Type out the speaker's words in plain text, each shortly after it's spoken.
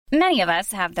Many of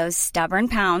us have those stubborn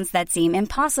pounds that seem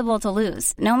impossible to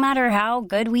lose, no matter how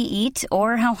good we eat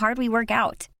or how hard we work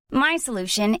out. My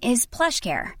solution is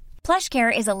PlushCare.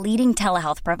 PlushCare is a leading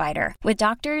telehealth provider with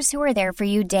doctors who are there for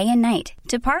you day and night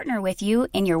to partner with you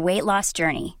in your weight loss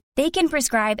journey. They can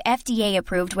prescribe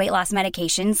FDA-approved weight loss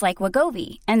medications like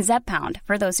Wegovy and Zepbound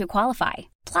for those who qualify.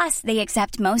 Plus, they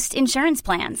accept most insurance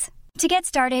plans. To get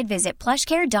started, visit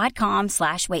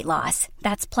plushcare.com/weightloss.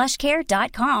 That's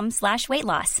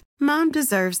plushcare.com/weightloss. Mom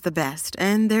deserves the best,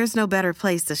 and there's no better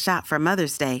place to shop for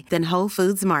Mother's Day than Whole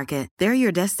Foods Market. They're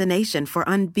your destination for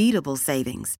unbeatable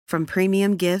savings, from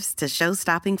premium gifts to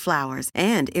show-stopping flowers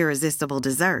and irresistible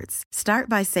desserts. Start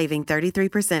by saving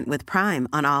 33% with Prime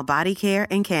on all body care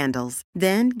and candles.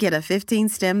 Then get a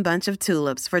 15-stem bunch of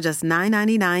tulips for just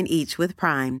 $9.99 each with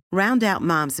Prime. Round out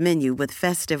Mom's menu with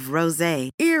festive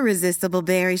rosé, irresistible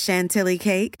berry chantilly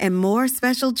cake, and more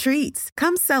special treats.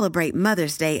 Come celebrate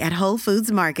Mother's Day at Whole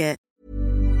Foods Market.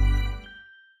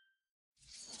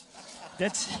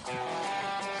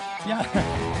 Yeah,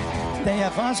 they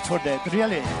have asked for that,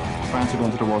 really. France are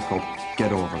going to the World Cup.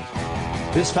 Get over it.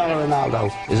 This fella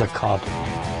Ronaldo is a cod.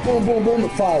 Boom, boom, boom,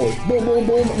 forward. Boom, boom,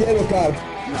 boom, yellow card.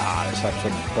 Nah, it's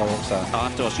actually bollocks that.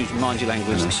 After us, you mind your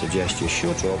language. I suggest you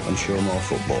shut up and show more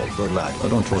football. Good lad. I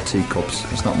don't throw teacups.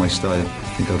 It's not my style.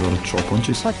 I think I'd rather throw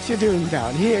punches. What you doing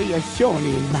down here, you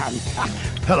shawny man?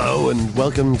 Hello and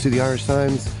welcome to the Irish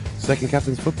Times Second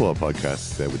Captain's Football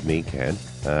Podcast with me, Ken,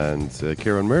 and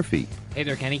Kieran Murphy. Hey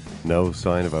there, Kenny. No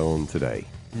sign of Owen today.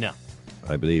 No.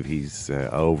 I believe he's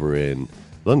over in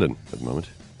London at the moment.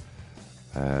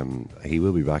 He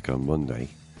will be back on Monday,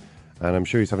 and I'm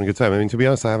sure he's having a good time. I mean, to be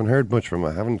honest, I haven't heard much from him.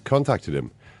 I haven't contacted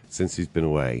him since he's been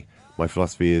away. My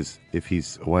philosophy is, if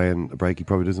he's away on a break, he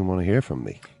probably doesn't want to hear from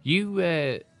me. You,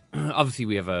 obviously,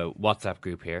 we have a WhatsApp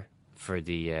group here for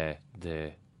the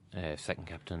second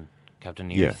captain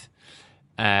years. Yeah.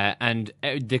 And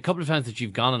the couple of times that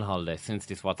you've gone on holiday since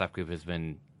this WhatsApp group has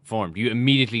been formed, you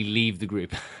immediately leave the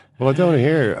group. Well, I don't want to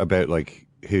hear about like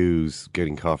who's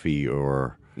getting coffee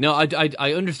or. No,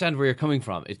 I understand where you're coming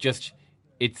from. It's just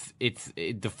it's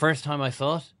the first time I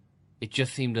saw it, it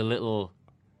just seemed a little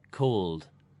cold.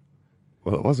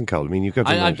 Well, it wasn't cold. I mean, you've got.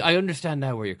 I understand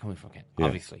now where you're coming from, Ken,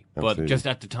 obviously, absolutely. But just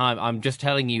at the time, I'm just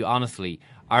telling you honestly,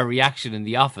 our reaction in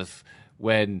the office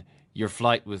when your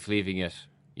flight was leaving at,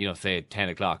 say at 10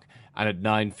 o'clock, and at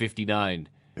 9:59,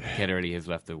 Ken Early has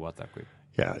left the WhatsApp group.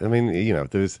 Yeah, I mean, you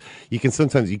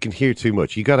can hear too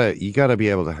much. You gotta be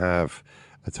able to have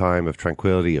a time of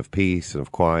tranquility, of peace, and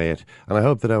of quiet. And I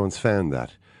hope that Owen's found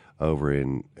that over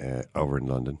in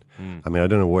London. I mean, I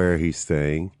don't know where he's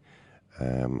staying.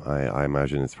 I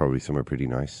imagine it's probably somewhere pretty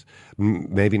nice.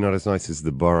 Maybe not as nice as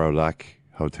the Borolac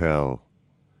Hotel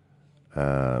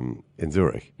in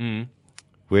Zurich.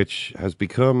 Which has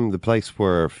become the place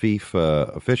where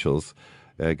FIFA officials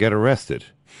get arrested.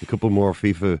 A couple more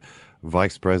FIFA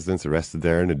vice presidents arrested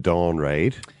there in a dawn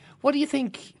raid. What do you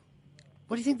think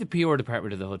the PR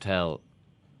department of the hotel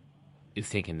is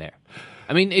thinking there?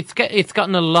 I mean, it's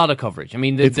gotten a lot of coverage. I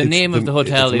mean, the name of the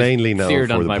hotel is mainly known seared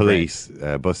for onto the my police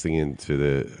busting into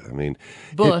the. I mean,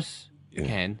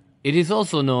 Ken, it is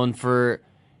also known for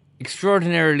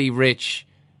extraordinarily rich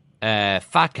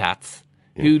fat cats.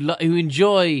 Who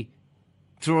enjoy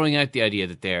throwing out the idea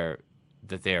that they're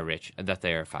rich and that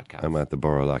they are fat cats. I'm at the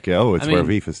Borolac. Yeah, it's where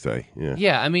FIFA stay. Yeah.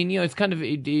 Yeah, I mean, it's kind of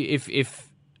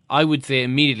if I would say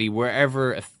immediately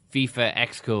wherever a FIFA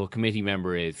Exco committee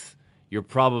member is, you're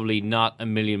probably not a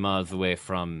million miles away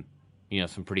from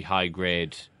some pretty high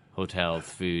grade hotels,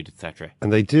 food, etc.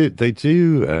 And they do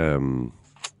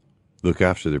look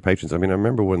after their patrons. I mean, I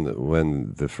remember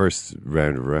when the first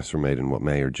round of arrests were made in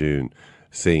May or June.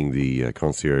 Seeing the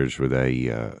concierge with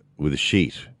a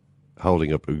sheet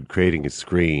holding up, creating a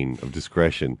screen of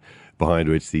discretion behind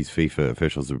which these FIFA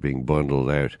officials are being bundled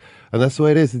out, and that's the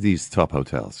way it is at these top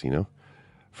hotels. A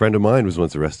friend of mine was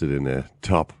once arrested in a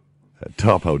top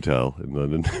hotel in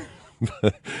London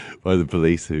by the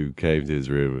police who came to his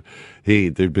room.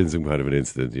 There'd been some kind of an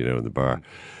incident, in the bar.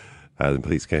 The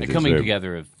police came to his room.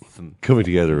 Coming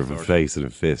together of a face and a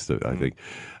fist, I think.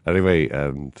 Anyway,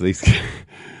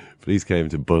 Police came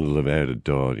to bundle him out at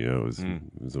dawn. It was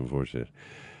unfortunate.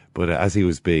 But as he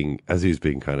was being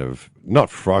kind of not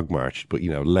frog marched, but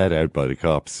led out by the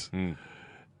cops,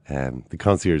 the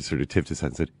concierge sort of tipped his head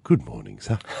and said, "Good morning,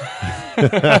 sir."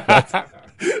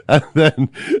 And then,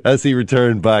 as he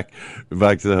returned back to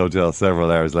the hotel several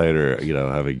hours later,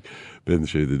 having been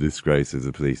through the disgraces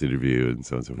of the police interview and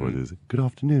so on and so forth, he said, "Good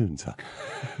afternoon, sir."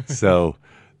 So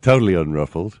totally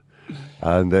unruffled,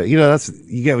 and that's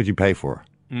you get what you pay for.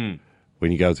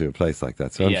 When you go to a place like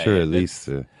that. So I'm sure at least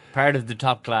part of the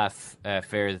top class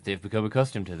fare that they've become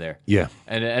accustomed to there. Yeah.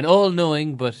 And an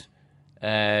all-knowing but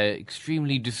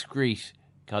extremely discreet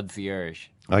concierge.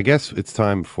 I guess it's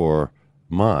time for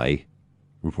my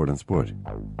report on sport.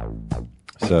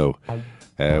 So,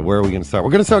 where are we going to start?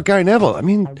 We're going to start Gary Neville. I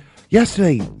mean,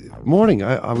 yesterday morning,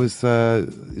 I was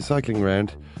cycling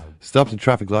around, stopped at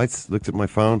traffic lights, looked at my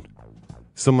phone.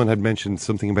 Someone had mentioned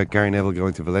something about Gary Neville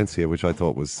going to Valencia, which I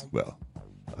thought was, well,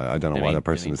 I don't know why that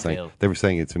person was saying. Phil. They were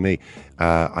saying it to me.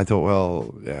 I thought,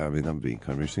 well, yeah, I mean, that would be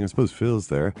kind of interesting. I suppose Phil's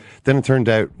there. Then it turned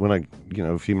out when I,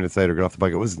 a few minutes later got off the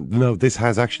bike, this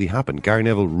has actually happened. Gary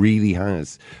Neville really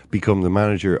has become the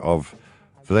manager of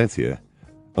Valencia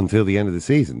until the end of the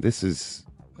season. This is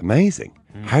amazing.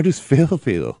 How does Phil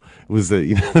feel? Was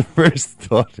the first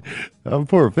thought. Oh,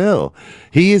 poor Phil.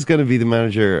 He is going to be the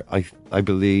manager, I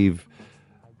believe,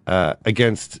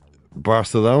 against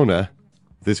Barcelona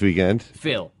this weekend.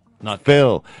 Phil, not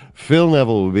Phil. Phil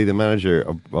Neville will be the manager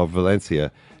of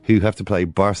Valencia, who have to play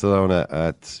Barcelona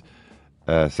at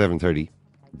 7:30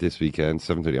 this weekend.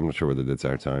 7:30. I'm not sure whether that's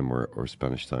our time or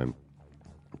Spanish time,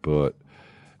 but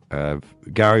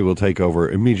Gary will take over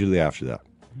immediately after that.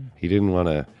 He didn't want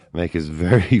to make his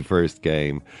very first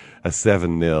game a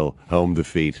 7-0 home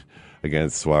defeat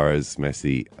against Suarez,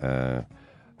 Messi,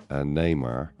 and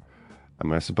Neymar. I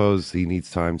mean, I suppose he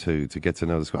needs time to get to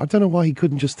know the squad. I don't know why he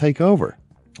couldn't just take over.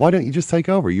 Why don't you just take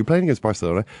over? You're playing against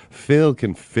Barcelona. Phil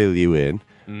can fill you in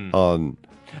on...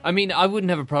 I mean, I wouldn't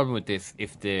have a problem with this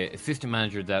if the assistant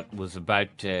manager that was about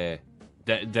to...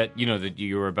 that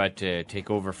you were about to take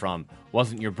over from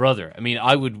wasn't your brother. I mean,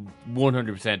 I would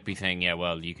 100% be saying, yeah,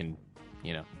 well, you can,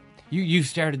 you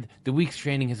started, the week's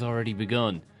training has already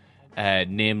begun.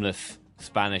 Nameless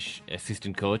Spanish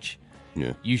assistant coach.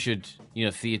 Yeah. You should,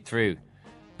 see it through.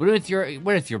 But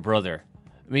when it's your brother,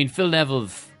 I mean, Phil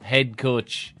Neville's head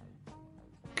coach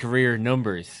career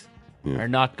numbers are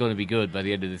not going to be good by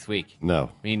the end of this week. No.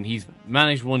 I mean, he's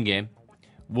managed one game,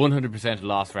 100%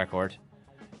 loss record.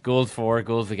 Goals for,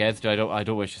 goals against. I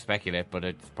don't wish to speculate, but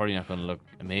it's probably not going to look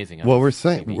amazing. Well, we're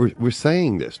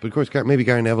saying this, but of course, maybe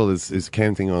Gary Neville is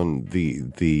counting on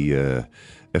the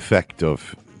effect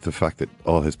of the fact that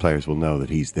all his players will know that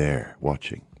he's there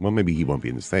watching. Well, maybe he won't be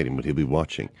in the stadium, but he'll be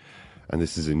watching. And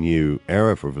this is a new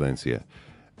era for Valencia.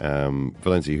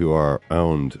 Valencia, who are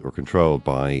owned or controlled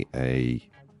by a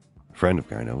friend of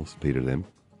Gary Neville's, Peter Lim,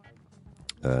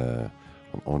 an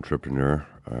entrepreneur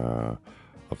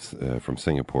from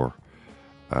Singapore,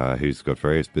 who's got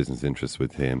various business interests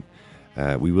with him.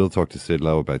 We will talk to Sid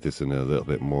Lowe about this in a little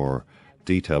bit more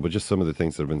detail, but just some of the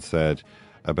things that have been said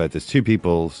about this. Two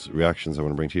people's reactions I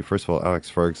want to bring to you. First of all, Alex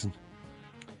Ferguson.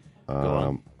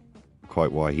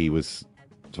 Quite why he was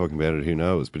talking about it, who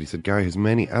knows? But he said Gary has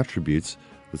many attributes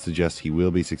that suggest he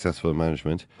will be successful in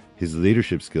management. His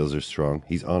leadership skills are strong.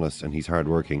 He's honest and he's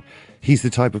hardworking. He's the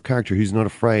type of character who's not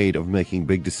afraid of making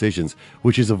big decisions,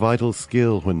 which is a vital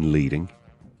skill when leading.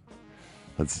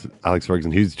 That's Alex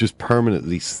Ferguson, who's just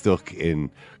permanently stuck in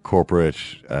corporate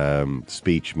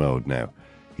speech mode now.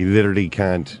 He literally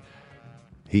can't.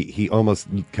 He almost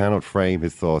cannot frame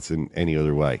his thoughts in any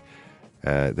other way.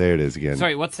 There it is again.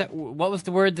 Sorry, what's that? What was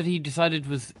the word that he decided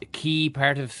was a key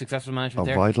part of successful management?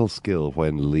 A vital skill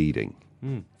when leading.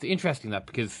 It's interesting that,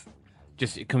 because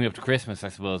just coming up to Christmas, I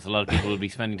suppose a lot of people will be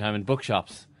spending time in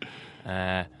bookshops.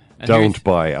 Don't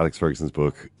buy Alex Ferguson's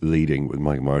book, Leading with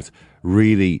Michael Morris.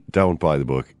 Really, don't buy the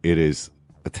book. It is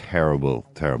a terrible,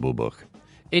 terrible book.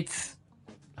 It's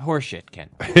horseshit, Ken.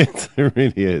 It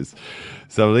really is.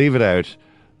 So leave it out.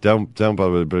 Don't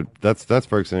bother with it. But that's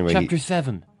Ferguson anyway. Chapter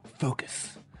 7.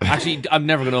 Focus. Actually, I'm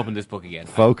never going to open this book again.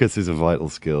 Focus is a vital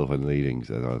skill when leading.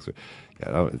 So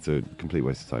it's a complete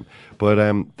waste of time. But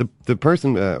the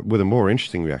person with a more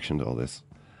interesting reaction to all this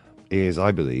is,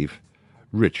 I believe,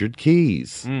 Richard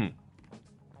Keys.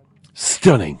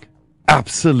 Stunning.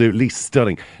 Absolutely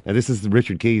stunning. Now, this is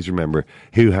Richard Keys, remember,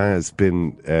 who has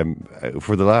been,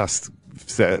 for the last,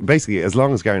 basically, as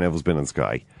long as Gary Neville's been on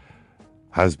Sky,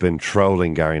 has been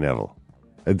trolling Gary Neville.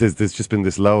 There's just been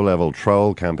this low-level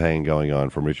troll campaign going on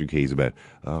from Richard Keys about,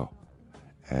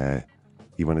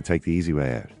 you want to take the easy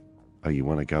way out. Oh, you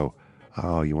want to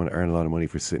earn a lot of money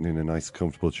for sitting in a nice,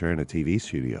 comfortable chair in a TV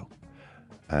studio.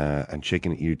 And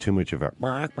chicken you too much of a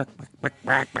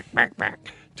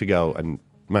to go and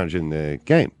managing the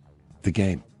game. The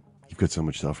game. You've got so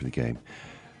much to offer the game.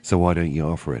 So why don't you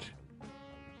offer it?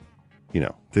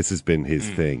 This has been his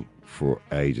thing for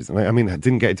ages. And I mean,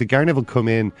 did Gary Neville come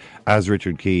in as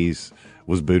Richard Keys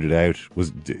was booted out?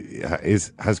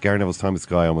 Has Gary Neville's time at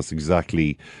Sky almost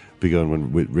exactly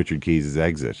begun with Richard Keys'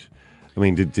 exit? I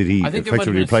mean, did he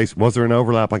effectively replace? Was there an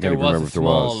overlap? I can't even remember if there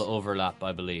was. There was a small overlap,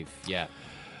 I believe. Yeah.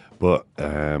 But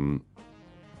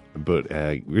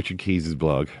Richard Keys'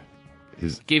 blog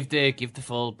is Give the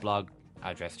full blog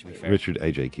address, to be fair. Richard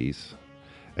A.J. Keys.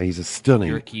 And he's a stunning,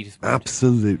 You're a key to sport.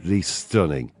 absolutely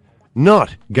stunning.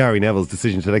 Not Gary Neville's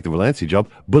decision to take the Valencia job,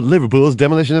 but Liverpool's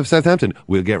demolition of Southampton.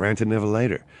 We'll get round to Neville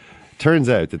later. Turns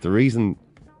out that the reason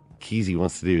Keysy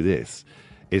wants to do this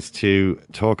is to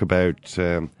talk about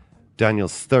Daniel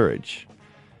Sturridge.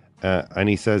 And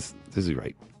he says, this is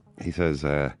right, he says,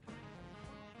 I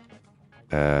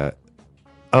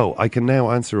can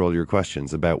now answer all your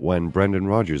questions about when Brendan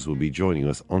Rodgers will be joining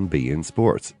us on beIN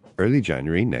Sports, early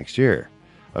January next year.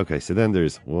 Okay, so then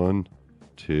there's 1,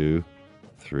 2,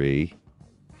 3,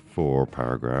 4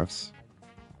 paragraphs,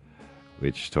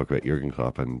 which talk about Jurgen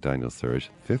Klopp and Daniel Sturridge.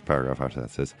 Fifth paragraph after that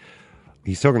says,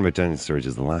 he's talking about Daniel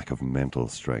Sturridge's lack of mental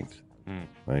strength,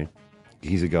 right?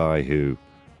 He's a guy who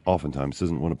oftentimes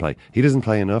doesn't want to play. He doesn't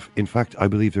play enough. In fact, I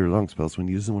believe there are long spells when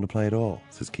he doesn't want to play at all,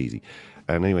 says Keysy.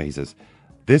 And anyway, he says,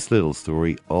 this little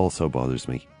story also bothers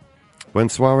me. When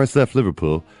Suarez left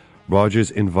Liverpool, Rodgers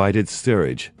invited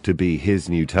Sturridge to be his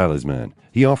new talisman.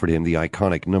 He offered him the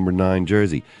iconic number 9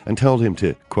 jersey and told him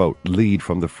to, quote, lead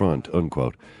from the front,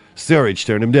 unquote. Sturridge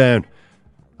turned him down.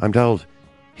 I'm told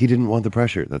he didn't want the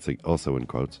pressure. That's also in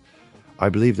quotes. I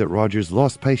believe that Rodgers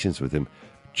lost patience with him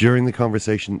during the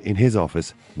conversation in his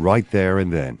office right there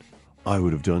and then. I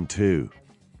would have done too.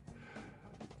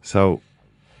 So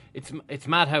It's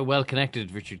mad how well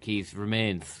connected Richard Keys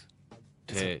remains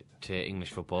to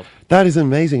English football. that is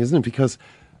amazing, isn't it? Because,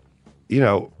 you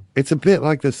know, it's a bit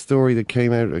like the story that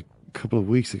came out a couple of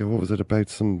weeks ago. What was it about?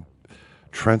 Some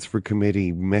transfer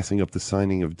committee messing up the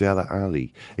signing of Dele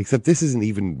Alli. Except this is an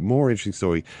even more interesting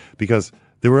story because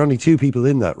there were only 2 people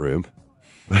in that room.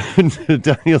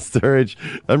 Daniel Sturridge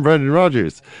and Brendan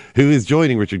Rodgers, who is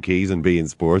joining Richard Keys and beIN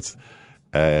Sports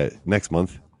next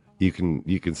month. You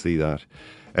can see that.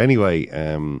 Anyway,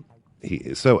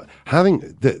 it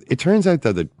turns out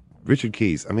that Richard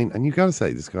Keys, I mean, and you got to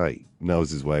say this guy knows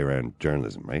his way around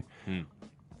journalism, right?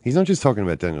 He's not just talking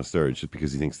about Daniel Sturridge just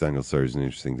because he thinks Daniel Sturridge is an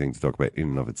interesting thing to talk about in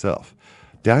and of itself.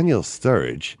 Daniel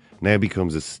Sturridge now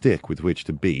becomes a stick with which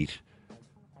to beat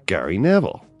Gary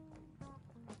Neville.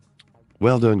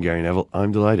 Well done, Gary Neville.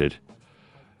 I'm delighted.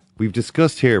 We've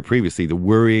discussed here previously the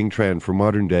worrying trend for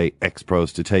modern-day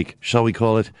ex-pros to take, shall we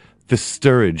call it, the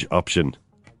Sturridge option.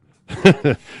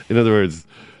 In other words,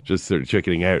 just sort of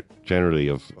chickening out generally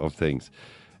of things.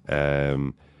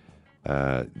 They're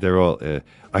all.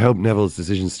 I hope Neville's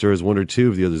decision stirs 1 or 2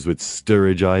 of the others with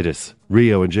Sturridgeitis.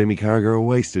 Rio and Jamie Carragher are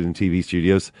wasted in TV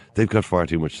studios. They've got far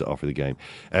too much to offer the game.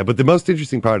 But the most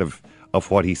interesting part of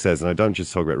what he says, and I don't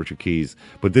just talk about Richard Keys,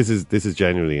 but this is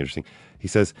genuinely interesting. He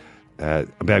says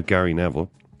about Gary Neville.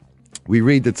 We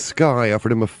read that Sky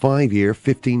offered him a 5-year,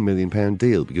 £15 million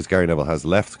deal because Gary Neville has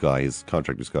left Sky. His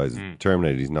contract with Sky is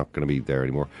terminated. He's not going to be there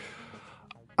anymore.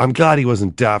 I'm glad he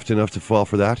wasn't daft enough to fall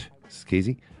for that, says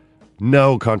Keysy.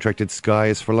 No contract at Sky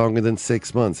is for longer than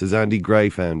 6 months, as Andy Gray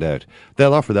found out.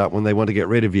 They'll offer that when they want to get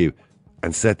rid of you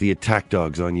and set the attack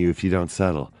dogs on you if you don't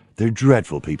settle. They're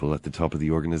dreadful people at the top of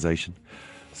the organisation.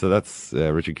 So that's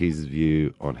Richard Keys'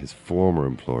 view on his former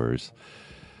employers.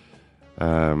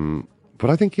 But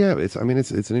I think, yeah, it's an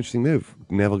interesting move.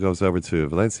 Neville goes over to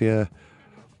Valencia.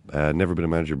 Never been a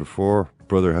manager before.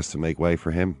 Brother has to make way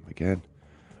for him again.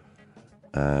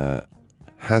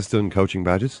 Has done coaching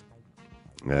badges.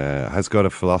 Has got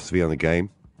a philosophy on the game,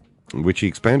 which he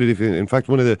expounded. In fact,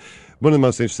 one of the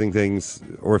most interesting things,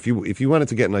 or if you wanted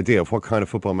to get an idea of what kind of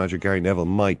football manager Gary Neville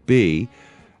might be,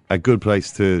 a good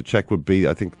place to check would be,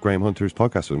 I think, Graham Hunter's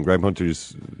podcast with him. Graham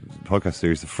Hunter's podcast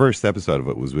series, the first episode of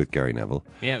it was with Gary Neville.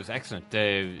 Yeah, it was excellent.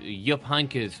 Jupp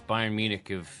Heynckes Bayern Munich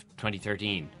of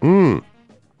 2013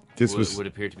 would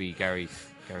appear to be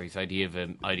Gary's idea of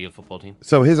an ideal football team.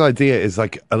 So his idea is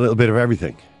like a little bit of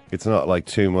everything. It's not like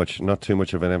not too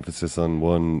much of an emphasis on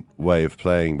one way of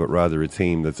playing, but rather a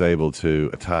team that's able to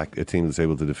attack, a team that's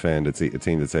able to defend, a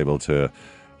team that's able to,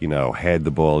 head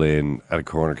the ball in at a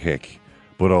corner kick,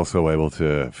 but also able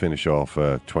to finish off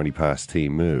a 20-pass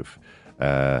team move.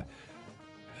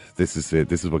 This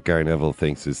is what Gary Neville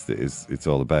thinks is it's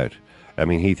all about. I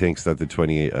mean, he thinks that the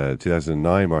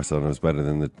 2009 Barcelona was better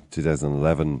than the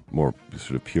 2011 more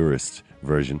sort of purist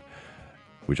version,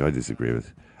 which I disagree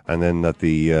with. And then that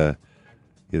the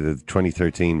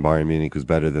 2013 Bayern Munich was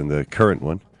better than the current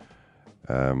one,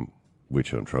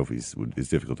 which on trophies is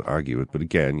difficult to argue with. But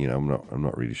again, I'm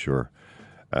not really sure.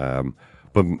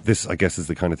 But this, I guess, is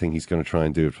the kind of thing he's going to try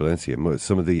and do at Valencia.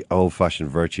 Some of the old-fashioned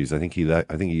virtues. I think he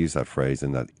used that phrase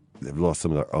in that they've lost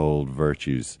some of their old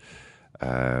virtues.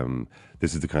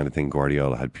 This is the kind of thing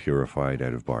Guardiola had purified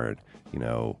out of Bayern.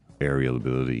 Aerial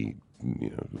ability,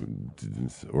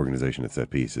 organisation at set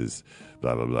pieces,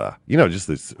 blah blah blah. Just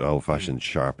this old-fashioned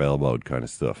sharp-elbowed kind of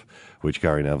stuff, which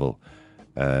Gary Neville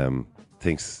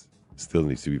thinks still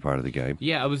needs to be part of the game.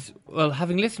 Yeah,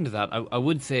 having listened to that, I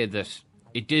would say that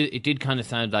it did kind of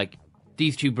sound like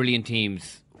these two brilliant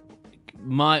teams.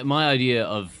 My idea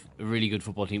of a really good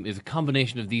football team is a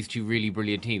combination of these two really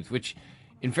brilliant teams, which,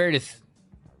 in fairness,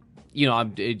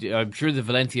 I'm sure the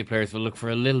Valencia players will look for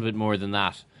a little bit more than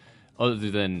that,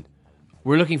 other than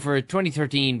we're looking for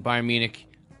 2013 Bayern Munich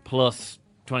plus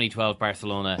 2012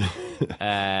 Barcelona.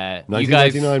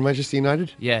 1999 Manchester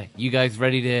United. Yeah, you guys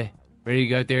ready to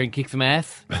go out there and kick some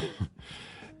ass?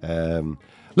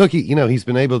 Look, he's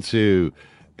been able to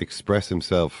express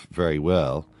himself very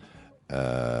well.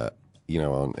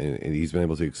 He's been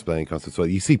able to explain concepts well.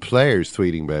 You see players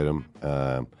tweeting about him.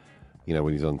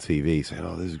 When he's on TV, saying,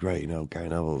 "Oh, this is great." Gary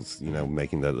Neville's,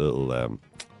 making that little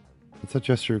what's that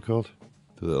gesture called?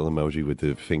 The little emoji with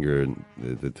the finger and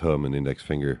the thumb and index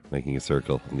finger making a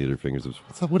circle, and the other fingers.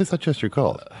 What is that gesture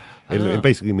called? It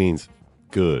basically means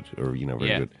good or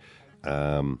very good.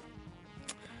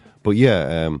 But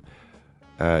yeah,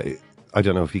 I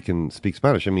don't know if he can speak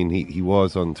Spanish. I mean, he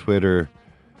was on Twitter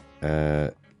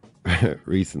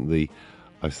recently.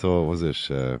 I saw, was it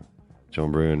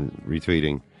John Bruin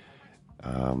retweeting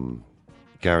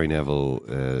Gary Neville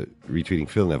retweeting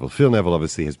Phil Neville. Phil Neville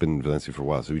obviously has been in Valencia for a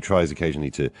while, so he tries occasionally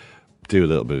to do a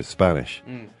little bit of Spanish.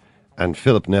 And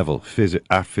Philip Neville,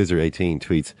 at Fizzer18,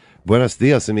 tweets, "Buenos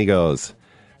días, amigos.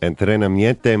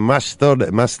 Entrenamiento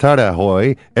más tarde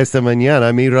hoy. Esta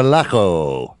mañana mi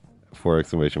relajo." 4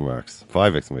 exclamation marks.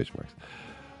 5 exclamation marks.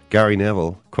 Gary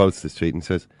Neville quotes this tweet and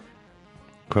says,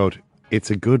 quote,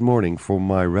 "It's a good morning for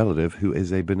my relative who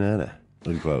is a banana,"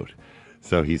 unquote.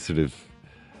 So he's sort of,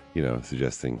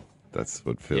 suggesting that's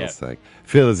what Phil's saying.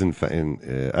 Phil is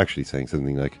actually saying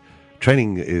something like,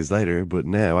 "Training is later, but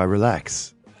now I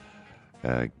relax."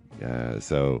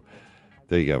 So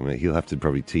there you go. He'll have to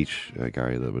probably teach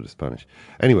Gary a little bit of Spanish.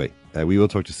 Anyway, we will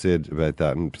talk to Sid about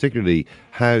that, and particularly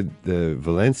how the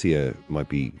Valencia might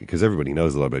be, because everybody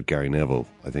knows a lot about Gary Neville,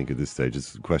 I think, at this stage.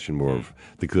 It's a question more of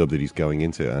the club that he's going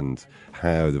into and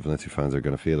how the Valencia fans are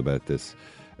going to feel about this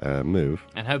move.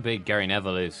 And how big Gary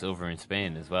Neville is over in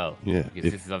Spain as well. Yeah.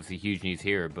 Because this is obviously huge news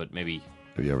here, but maybe...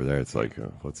 If you're over there, it's like,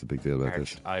 what's the big deal about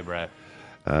this? Eyebrow.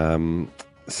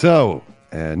 So,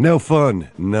 no fun,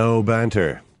 no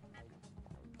banter.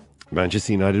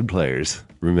 Manchester United players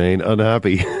remain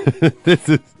unhappy. This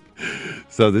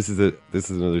is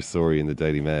another story in the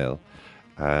Daily Mail.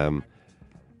 Let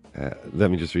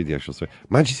me just read the actual story.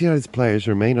 Manchester United's players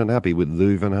remain unhappy with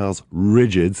Louis van Gaal's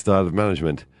rigid style of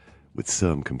management, with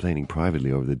some complaining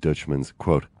privately over the Dutchman's,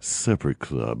 quote, super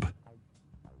club,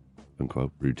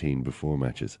 unquote, routine before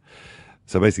matches.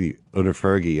 So basically, under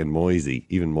Fergie and Moisey,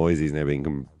 even Moisey is now being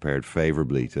compared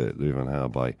favourably to Louis van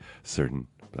Gaal by certain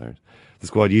players. The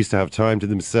squad used to have time to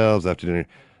themselves after dinner.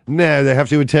 Now they have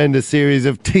to attend a series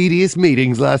of tedious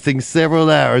meetings lasting several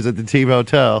hours at the team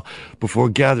hotel before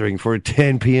gathering for a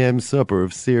 10 p.m. supper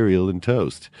of cereal and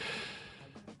toast.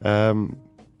 I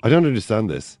don't understand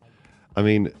this. I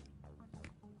mean,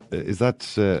 is that...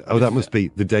 that must be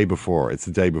the day before. It's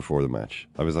the day before the match.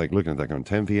 I was like looking at that going,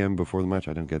 10 p.m. before the match?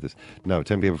 I don't get this. No,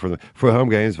 10 p.m. before the... For home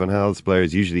games, Van Gaal's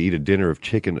players usually eat a dinner of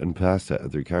chicken and pasta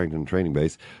at their Carrington training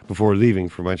base before leaving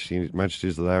for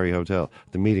Manchester's Larry Hotel.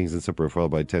 The meetings and supper are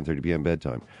followed by 10:30 p.m.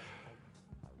 bedtime.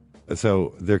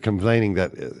 So they're complaining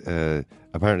that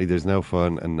apparently there's no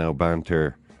fun and no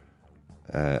banter,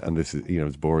 and this is,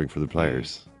 it's boring for the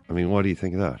players. I mean, what do you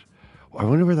think of that? I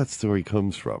wonder where that story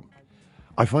comes from.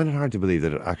 I find it hard to believe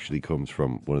that it actually comes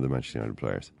from one of the Manchester United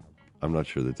players. I'm not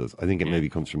sure that it does. I think it maybe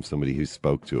comes from somebody who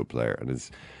spoke to a player and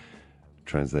is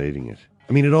translating it.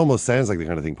 I mean, it almost sounds like the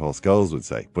kind of thing Paul Scholes would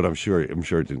say, but I'm sure it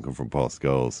didn't come from Paul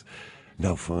Scholes.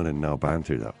 No fun and no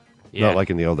banter, though. Yeah. Not like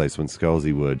in the old days when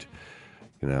Scholesy would,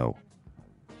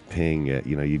 ping,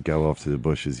 you'd go off to the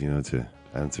bushes, to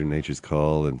answer nature's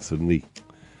call, and suddenly...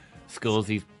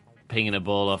 Scholesy's pinging a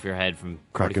ball off your head from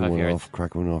cracking 45 yards.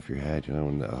 Cracking one off your head,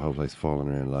 and the whole place falling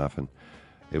around laughing.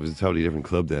 It was a totally different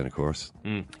club then, of course.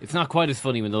 It's not quite as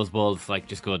funny when those balls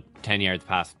just go 10 yards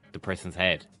past the person's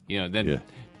head. Then the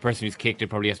person who's kicked it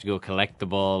probably has to go collect the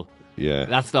ball. Yeah,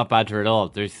 that's not banter at all.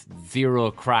 There's zero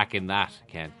crack in that,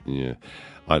 Ken. Yeah,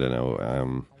 I don't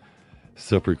know.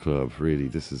 Supper club, really.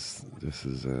 This is the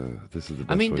best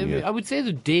one yet. I would say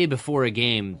the day before a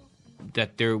game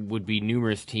that there would be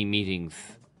numerous team meetings.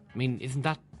 I mean, isn't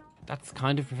that's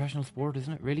kind of professional sport,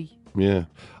 isn't it, really? Yeah.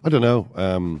 I don't know.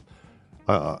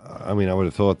 I mean, I would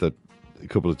have thought that a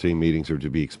couple of team meetings are to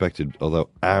be expected, although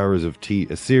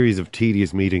a series of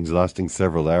tedious meetings lasting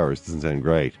several hours doesn't sound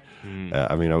great.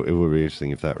 I mean, it would be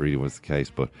interesting if that really was the case,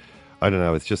 but I don't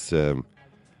know. It's just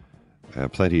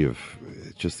plenty of,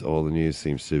 just all the news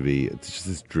seems to be, it's just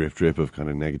this drip of kind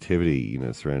of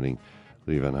negativity, surrounding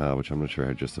Louis van Gaal, which I'm not sure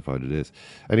how justified it is.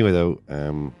 Anyway, though,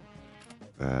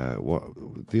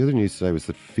 the other news today was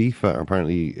that FIFA are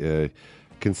apparently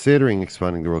considering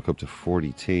expanding the World Cup to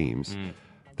 40 teams.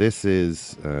 This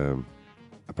is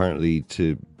apparently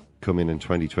to come in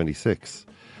 2026.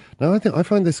 Now, I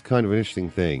find this kind of an interesting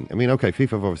thing. I mean, okay, FIFA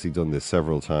have obviously done this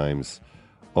several times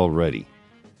already.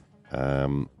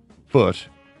 But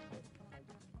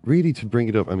really to bring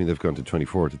it up, I mean, they've gone to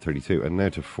 24 to 32 and now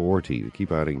to 40. They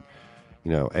keep adding,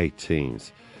 8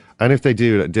 teams. And if they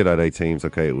did add 8 teams,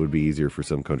 okay, it would be easier for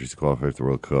some countries to qualify for the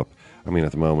World Cup. I mean,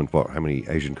 at the moment, how many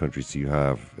Asian countries do you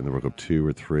have in the World Cup? 2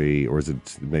 or 3? Or is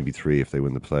it maybe 3 if they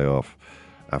win the playoff?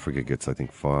 Africa gets, I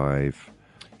think, 5.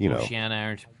 Oceania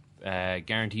aren't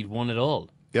guaranteed 1 at all.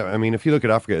 Yeah, I mean, if you look at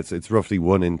Africa, it's roughly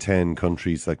 1 in 10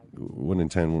 countries, like 1 in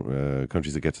 10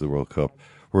 countries that get to the World Cup.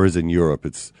 Whereas in Europe,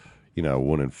 it's,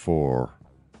 1 in 4,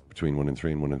 between 1 in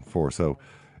 3 and 1 in 4. So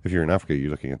if you're in Africa,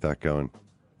 you're looking at that going,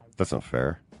 that's not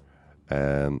fair.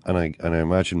 And I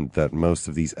imagine that most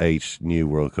of these 8 new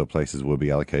World Cup places will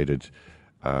be allocated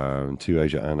to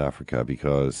Asia and Africa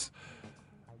because,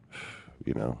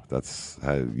 that's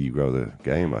how you grow the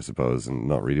game, I suppose, and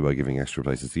not really by giving extra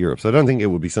places to Europe. So I don't think it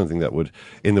would be something that would,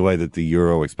 in the way that the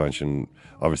Euro expansion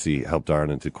obviously helped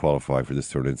Ireland to qualify for this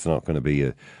tournament. It's not going to be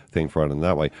a thing for Ireland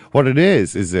that way. What it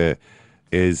is it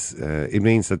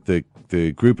means that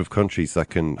the group of countries that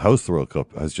can host the World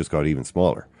Cup has just got even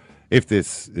smaller. If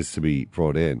this is to be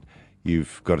brought in,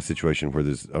 you've got a situation where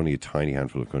there's only a tiny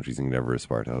handful of countries that can ever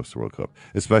aspire to host the World Cup,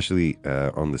 especially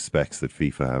on the specs that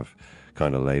FIFA have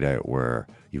kind of laid out, where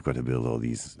you've got to build all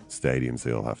these stadiums.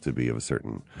 They all have to be of a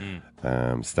certain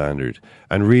standard.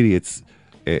 And really, it's.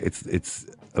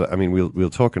 I mean, we'll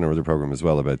talk in our other program as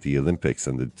well about the Olympics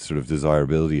and the sort of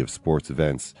desirability of sports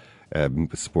events,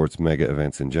 sports mega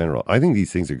events in general. I think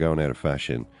these things are going out of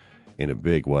fashion in a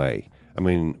big way. I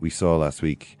mean, we saw last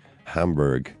week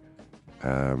Hamburg.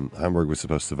 Hamburg was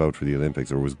supposed to vote for the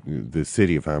Olympics, or was the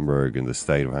city of Hamburg and the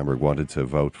state of Hamburg wanted to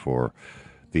vote for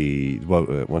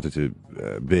wanted to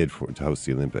bid to host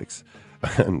the Olympics,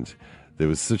 and there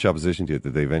was such opposition to it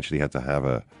that they eventually had to have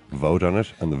a vote on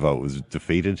it, and the vote was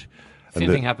defeated. Same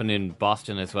thing happened in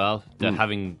Boston as well. That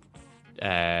having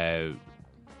at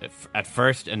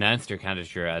first announced their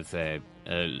candidature as an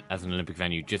Olympic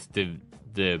venue, just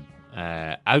the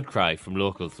outcry from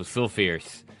locals was so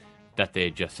fierce that they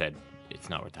just said it's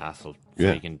not worth the hassle,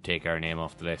 so you can take our name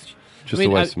off the list. Just a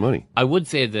waste of money. I would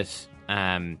say that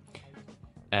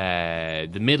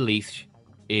the Middle East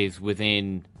is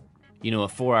within, a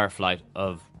 4-hour flight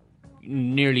of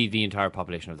nearly the entire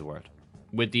population of the world.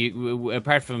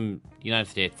 Apart from United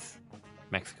States,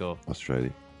 Mexico,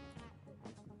 Australia.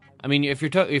 I mean, if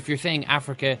you're saying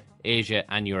Africa, Asia,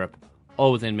 and Europe,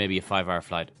 all within maybe a 5-hour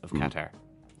flight of Qatar.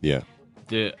 Yeah.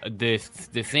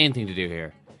 The same thing to do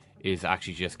here is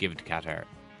actually just give it to Qatar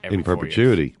every in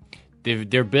perpetuity. 4 years.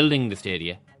 They're building the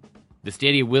stadia. The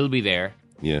stadia will be there.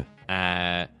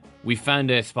 Yeah. We found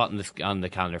a spot on the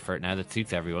calendar for it now that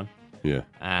suits everyone. Yeah.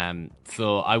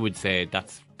 So I would say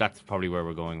that's probably where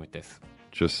we're going with this.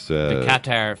 Just the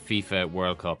Qatar FIFA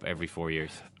World Cup every 4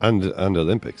 years. And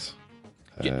Olympics.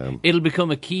 It'll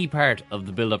become a key part of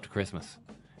the build up to Christmas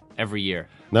every year.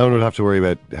 No one would have to worry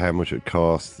about how much it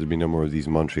costs. There'd be no more of these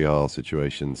Montreal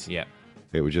situations. Yeah.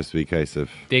 It would just be a case of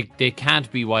they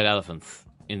can't be white elephants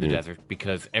in the desert,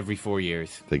 because every 4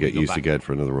 years they get used again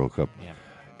for another World Cup. Yeah.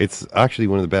 It's actually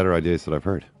one of the better ideas that I've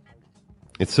heard.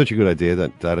 It's such a good idea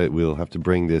that it will have to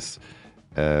bring this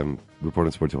report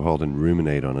on sport to a halt and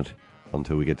ruminate on it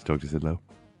until we get to talk to Sid Lowe.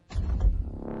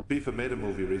 FIFA made a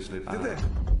movie recently. Did they?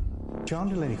 John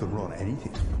Delaney could run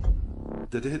anything.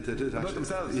 They did actually. About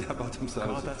themselves? Yeah, about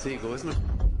themselves. God, that's ego, isn't it?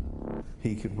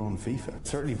 He could run FIFA.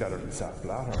 Certainly better than Sepp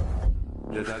Blatter.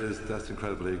 Yeah, that's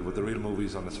incredible ego, but the real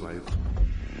movie's on its way.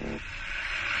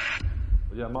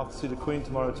 Yeah, I'm off to see the Queen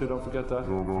tomorrow too, don't forget that.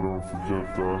 No, don't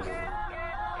forget that.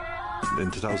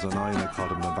 In 2009, I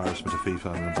called him an embarrassment to FIFA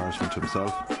and an embarrassment to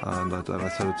himself, and I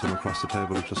said it to him across the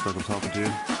table, just like I'm talking to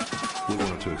you, with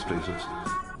 1 or 2 expletives.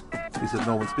 He said,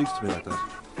 no one speaks to me like that.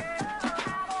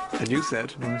 And you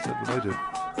said? And I said, well, I do.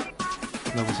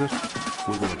 And that was it,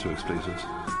 with 1 or 2 expletives.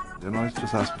 And I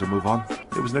just asked him to move on.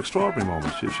 It was an extraordinary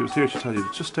moment. She was here to tell you,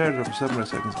 just stared at her for 7 or 8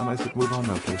 seconds, and I said, move on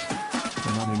now, please.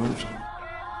 And then he moved.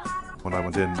 When I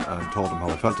went in and told him how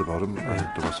I felt about him,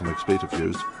 there was some expletive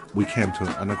used, we came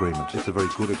to an agreement. It's a very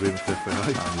good agreement, Cliff,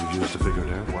 and you've used the figure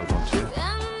there. Well done to you.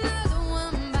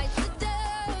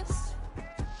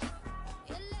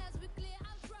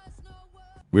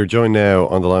 We're joined now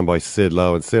on the line by Sid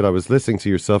Lowe. And Sid, I was listening to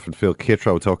yourself and Phil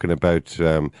Kitrow talking about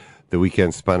the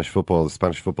weekend Spanish football, the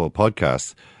Spanish football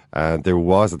podcast. And there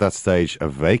was at that stage a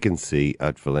vacancy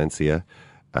at Valencia.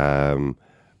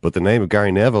 But the name of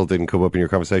Gary Neville didn't come up in your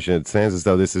conversation. It sounds as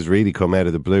though this has really come out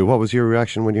of the blue. What was your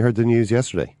reaction when you heard the news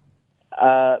yesterday?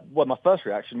 Well, my first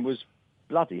reaction was,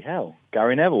 bloody hell,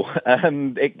 Gary Neville.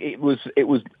 It was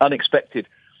unexpected.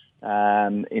 It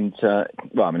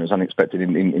was unexpected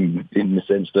in the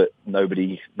sense that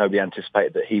nobody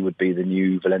anticipated that he would be the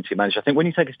new Valencia manager. I think when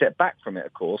you take a step back from it,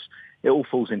 of course, it all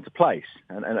falls into place.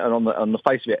 And on the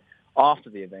face of it, after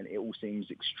the event, it all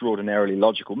seems extraordinarily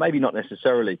logical. Maybe not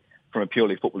necessarily from a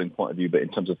purely footballing point of view, but in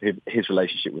terms of his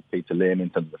relationship with Peter Lim, in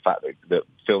terms of the fact that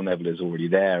Phil Neville is already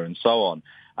there and so on.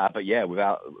 But yeah,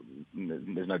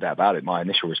 there's no doubt about it. My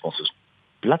initial response was,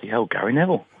 bloody hell, Gary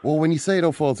Neville. Well, when you say it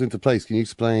all falls into place, can you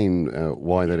explain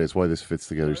why that is, why this fits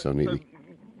together so neatly?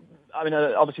 I mean,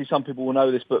 obviously some people will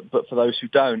know this, but for those who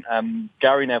don't,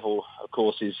 Gary Neville, of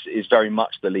course, is very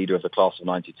much the leader of the class of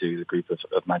 '92, the group of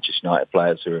Manchester United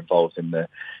players who are involved in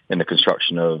the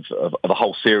construction of a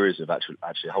whole series of actually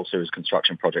a whole series of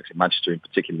construction projects in Manchester, in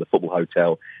particular the football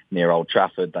hotel near Old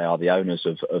Trafford. They are the owners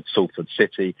of Salford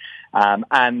City,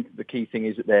 and the key thing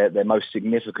is that their most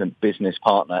significant business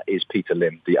partner is Peter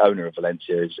Lim, the owner of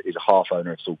Valencia, is a half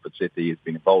owner of Salford City. He's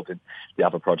been involved in the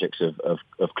other projects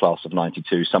of class of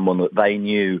 '92. Someone that they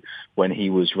knew when he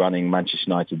was running Manchester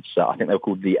United's, I think they were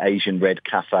called the Asian Red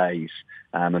Cafes,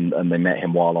 and they met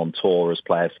him while on tour as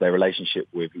players. Their relationship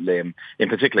with Lim, in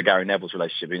particular Gary Neville's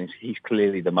relationship, and he's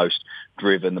clearly the most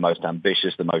driven, the most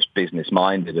ambitious, the most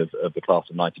business-minded of the class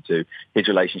of '92. His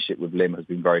relationship with Lim has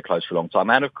been very close for a long time,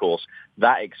 and of course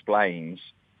that explains,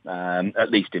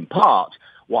 at least in part,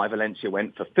 why Valencia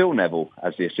went for Phil Neville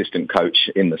as the assistant coach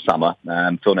in the summer.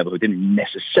 Phil Neville, who didn't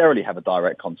necessarily have a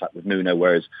direct contact with Nuno,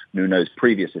 whereas Nuno's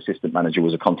previous assistant manager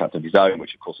was a contact of his own,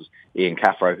 which of course was Ian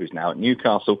Caffro, who's now at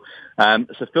Newcastle.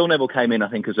 So Phil Neville came in, I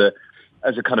think, as a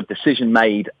kind of decision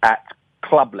made at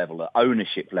club level, at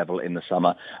ownership level in the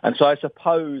summer. And so I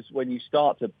suppose when you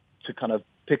start to kind of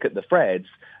pick at the threads,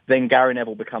 then Gary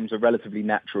Neville becomes a relatively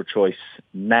natural choice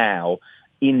now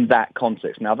in that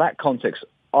context. Now, that context,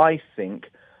 I think,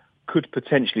 could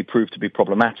potentially prove to be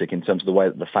problematic in terms of the way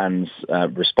that the fans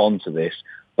respond to this.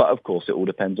 But of course, it all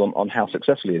depends on how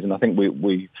successful he is. And I think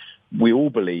we all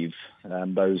believe,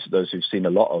 those who've seen a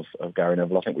lot of Gary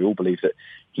Neville, I think we all believe that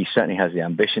he certainly has the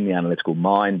ambition, the analytical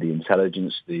mind, the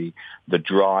intelligence, the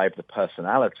drive, the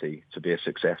personality to be a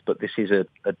success. But this is a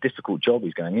difficult job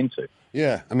he's going into.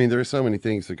 Yeah, I mean, there are so many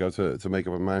things that go to make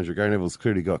up a manager. Gary Neville's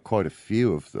clearly got quite a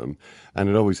few of them, and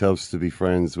it always helps to be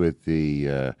friends with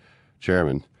the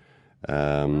chairman.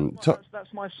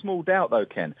 That's my small doubt, though,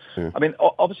 Ken. Yeah. I mean,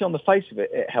 obviously, on the face of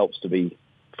it, it helps to be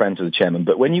friends with the chairman.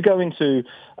 But when you go into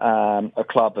a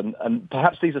club, and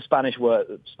perhaps these are Spanish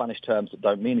terms that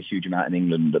don't mean a huge amount in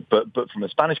England, but from a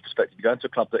Spanish perspective, you go into a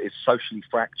club that is socially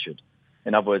fractured.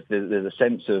 In other words, there's a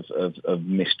sense of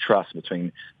mistrust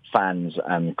between fans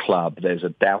and club. There's a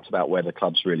doubt about where the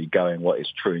club's really going, what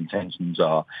its true intentions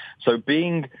are. So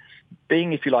being,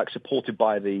 if you like, supported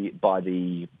by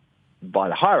the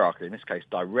hierarchy, in this case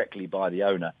directly by the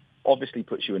owner, obviously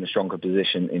puts you in a stronger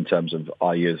position in terms of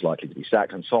are you as likely to be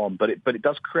sacked and so on. But it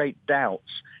does create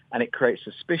doubts, and it creates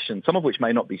suspicion, some of which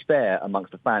may not be fair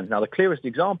amongst the fans. Now, the clearest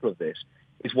example of this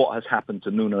is what has happened to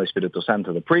Nuno Espirito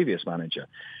Santo, the previous manager.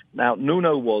 Now,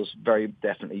 Nuno was very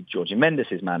definitely Jorge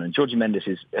Mendes' man, and Jorge Mendes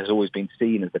has always been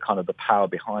seen as the kind of the power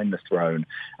behind the throne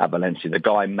at Valencia, the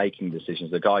guy making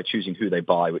decisions, the guy choosing who they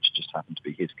buy, which just happened to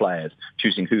be his players,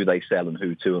 choosing who they sell and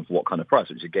who to and for what kind of price,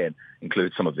 which again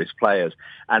includes some of his players.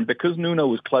 And because Nuno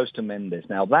was close to Mendes,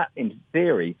 now that in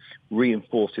theory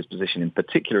reinforced his position, in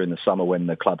particular in the summer when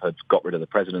the club had got rid of the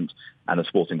president and the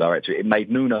sporting director. It made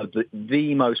Nuno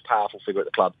the most powerful figure at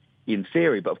the club in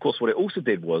theory. But of course, what it also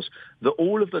did was that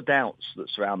all of the doubts that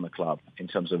surround the club in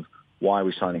terms of why are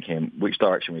we signing him, which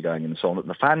direction we're going in and so on, that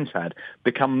the fans had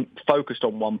become focused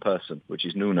on one person, which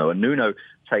is Nuno. And Nuno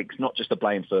takes not just the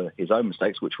blame for his own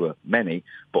mistakes, which were many,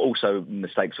 but also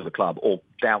mistakes of the club or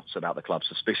doubts about the club,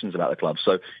 suspicions about the club.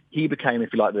 So he became,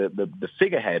 if you like, the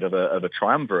figurehead of a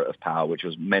triumvirate of power, which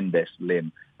was Mendes,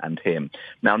 Lim and him.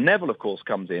 Now, Neville, of course,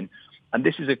 comes in, and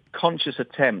this is a conscious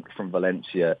attempt from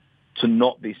Valencia to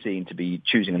not be seen to be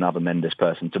choosing another Mendes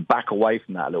person, to back away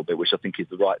from that a little bit, which I think is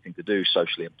the right thing to do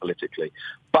socially and politically.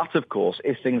 But, of course,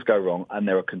 if things go wrong and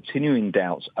there are continuing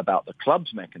doubts about the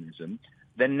club's mechanism,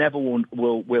 then Neville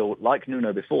will, like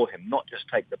Nuno before him, not just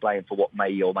take the blame for what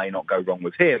may or may not go wrong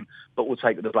with him, but will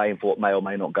take the blame for what may or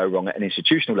may not go wrong at an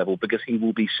institutional level, because he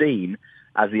will be seen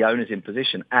as the owner's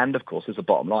imposition. And, of course, there's a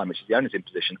bottom line, which is the owner's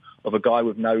imposition of a guy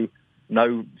with no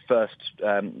first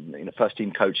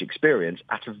team coach experience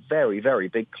at a very, very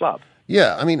big club.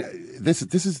 Yeah, I mean, this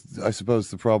is, I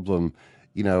suppose, the problem.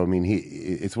 You know, I mean,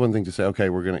 it's one thing to say, okay,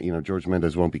 we're going to, George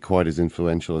Mendes won't be quite as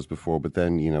influential as before, but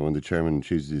then, when the chairman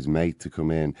chooses his mate to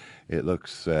come in, it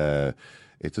looks, it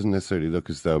doesn't necessarily look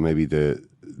as though maybe the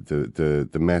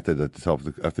method at the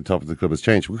top of the club has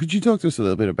changed. Well, could you talk to us a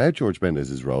little bit about George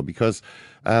Mendes' role? Because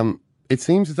it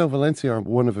seems as though Valencia are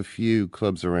one of a few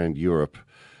clubs around Europe.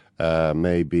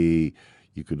 Maybe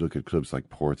you could look at clubs like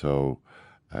Porto,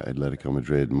 Atletico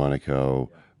Madrid, Monaco,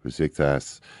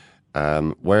 Besiktas,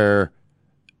 where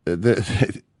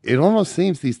it almost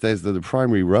seems these days that the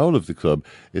primary role of the club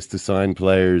is to sign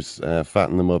players,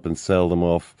 fatten them up, and sell them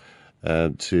off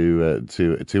to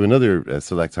another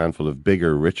select handful of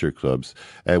bigger, richer clubs.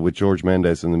 With George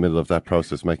Mendes in the middle of that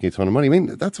process, making a ton of money. I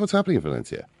mean, that's what's happening in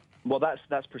Valencia. Well,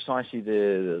 that's precisely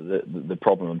the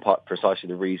problem, and precisely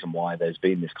the reason why there's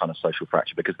been this kind of social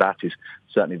fracture, because that is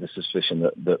certainly the suspicion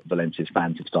that Valencia's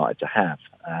fans have started to have,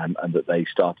 and that they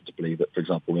started to believe that, for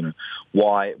example,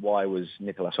 why was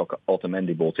Nicolas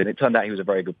Otamendi brought in? It turned out he was a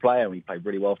very good player and he played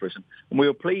really well for us, and we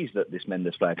were pleased that this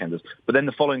Mendes player came to us. But then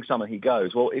the following summer he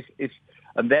goes. Well,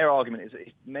 and their argument is that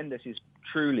if Mendes is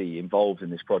truly involved in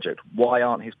this project, why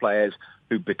aren't his players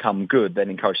who become good then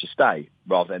encouraged to stay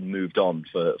rather than moved on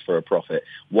for a profit?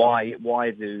 Why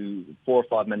do 4 or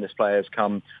 5 Mendes players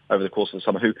come over the course of the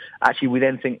summer who actually we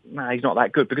then think, he's not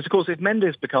that good? Because, of course, if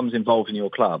Mendes becomes involved in your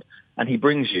club and he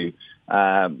brings you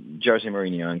Jose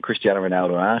Mourinho and Cristiano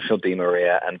Ronaldo and Angel Di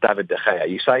Maria and David De Gea,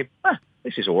 you say,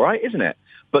 this is all right, isn't it?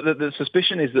 But the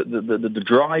suspicion is that the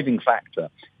driving factor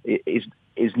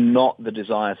is not the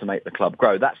desire to make the club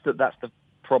grow. That's the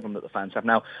problem that the fans have.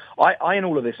 Now, I in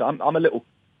all of this, I'm a little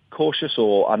cautious,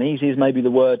 or uneasy is maybe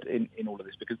the word in all of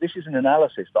this, because this is an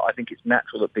analysis that I think it's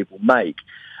natural that people make,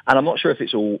 and I'm not sure if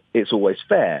it's always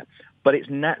fair, but it's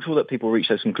natural that people reach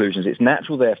those conclusions. It's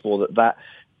natural, therefore, that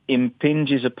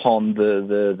impinges upon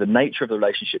the nature of the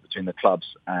relationship between the clubs,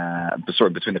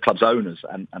 between the club's owners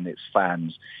and its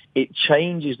fans. It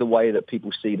changes the way that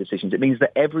people see decisions. It means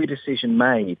that every decision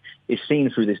made is seen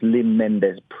through this Lim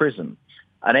Mendes prism,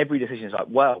 and every decision is like,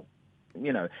 well,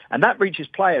 and that reaches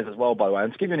players as well, by the way.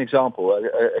 And to give you an example,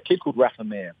 a kid called Rafa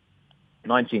Mir,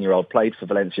 19-year-old, played for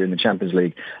Valencia in the Champions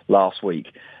League last week,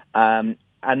 and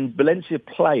Valencia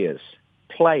players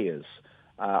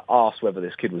asked whether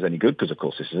this kid was any good, because of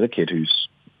course this is a kid who's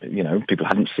people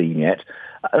hadn't seen yet,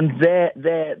 and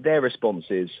their response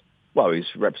is, well, he's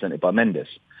represented by Mendes.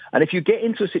 And if you get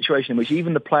into a situation in which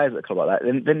even the players at the club like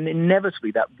that, then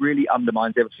inevitably that really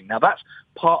undermines everything. Now that's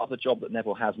part of the job that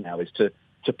Neville has now, is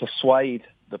to persuade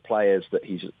the players that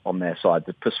he's on their side,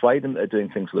 to persuade them that they're doing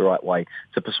things the right way,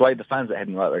 to persuade the fans that are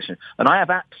heading in the right direction. And I have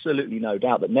absolutely no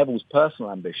doubt that Neville's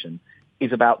personal ambition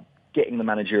is about getting the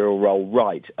managerial role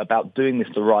right, about doing this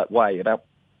the right way, about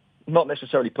not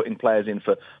necessarily putting players in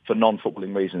for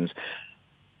non-footballing reasons.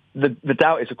 The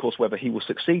doubt is, of course, whether he will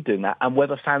succeed doing that and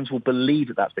whether fans will believe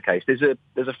that that's the case. There's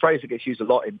a phrase that gets used a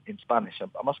lot in Spanish.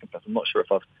 I must confess, I'm not sure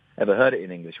if I've ever heard it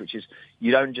in English, which is,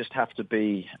 you don't just have to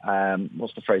be,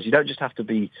 what's the phrase? You don't just have to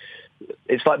be,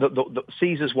 it's like the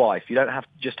Caesar's wife. You don't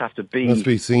just have to be... Must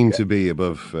be seen to be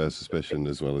above suspicion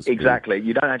as well as... Exactly.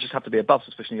 You don't just have to be above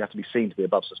suspicion, you have to be seen to be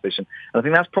above suspicion. And I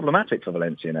think that's problematic for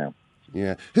Valencia now.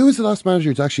 Yeah. Who was the last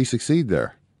manager to actually succeed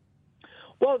there?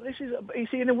 Well, this is, you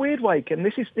see, in a weird way, and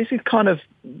this is kind of,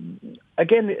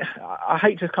 again, I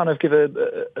hate to kind of give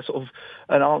a sort of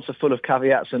an answer full of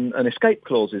caveats and escape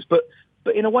clauses, but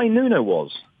in a way Nuno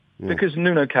was. Yeah. Because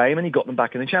Nuno came and he got them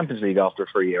back in the Champions League after a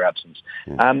 3-year absence.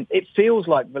 Yeah. It feels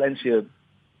like Valencia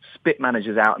spit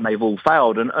managers out and they've all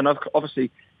failed, and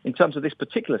obviously, in terms of this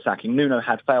particular sacking, Nuno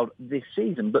had failed this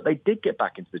season, but they did get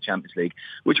back into the Champions League,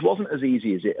 which wasn't as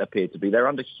easy as it appeared to be. They're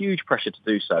under huge pressure to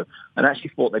do so, and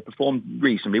actually thought they performed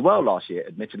reasonably well last year,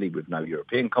 admittedly with no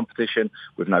European competition,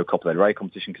 with no Copa del Rey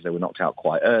competition because they were knocked out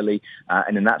quite early,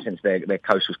 and in that sense their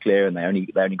coast was clear and they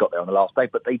only got there on the last day,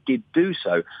 but they did do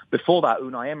so. Before that,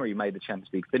 Unai Emery made the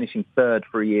Champions League, finishing 3rd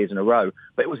 3 years in a row,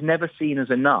 but it was never seen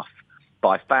as enough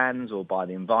by fans or by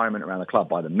the environment around the club,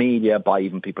 by the media, by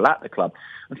even people at the club.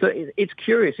 And so it's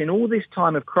curious, in all this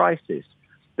time of crisis,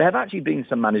 there have actually been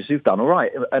some managers who've done all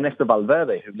right. Ernesto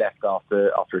Valverde, who left after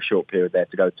a short period there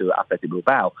to go to Athletic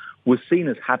Bilbao, was seen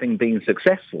as having been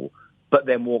successful, but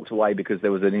then walked away because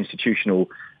there was an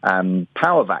institutional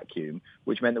power vacuum,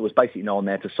 which meant there was basically no one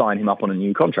there to sign him up on a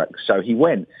new contract. So he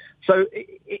went. So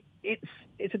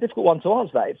it's a difficult one to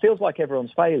answer that. It feels like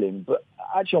everyone's failing, but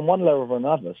actually on one level or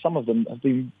another, some of them have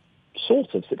been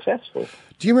sort of successable.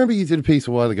 Do you remember you did a piece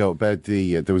a while ago about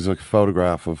there was like a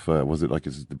photograph of, was it like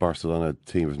the Barcelona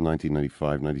team of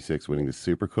 1995-96 winning the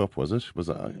Super Cup, was it? Was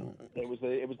that? It was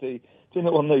the team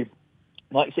that won the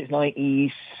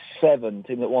 96-97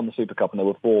 team that won the Super Cup, and there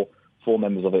were four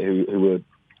members of it who were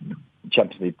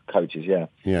Champions League coaches, yeah.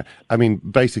 Yeah. I mean,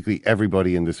 basically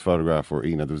everybody in this photograph, or,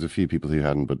 there was a few people who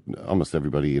hadn't, but almost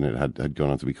everybody in it had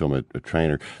gone on to become a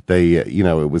trainer. They,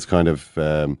 it was kind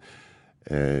of,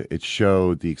 it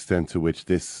showed the extent to which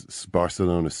this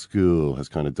Barcelona school has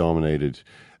kind of dominated,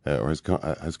 or has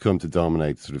come to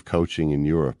dominate sort of coaching in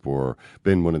Europe, or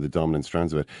been one of the dominant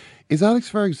strands of it. Is Alex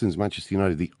Ferguson's Manchester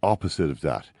United the opposite of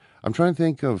that? I'm trying to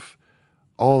think of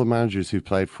all the managers who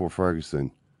played for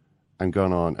Ferguson and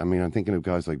gone on. I mean, I'm thinking of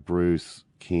guys like Bruce,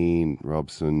 Keane,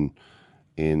 Robson,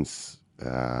 Ince.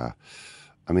 I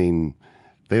mean,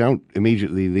 they don't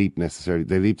immediately leap necessarily.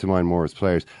 They leap to mind more as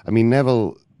players. I mean,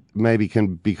 Neville maybe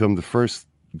can become the first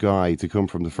guy to come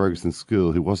from the Ferguson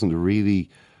school who wasn't a really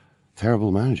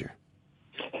terrible manager.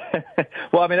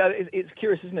 Well, I mean, it's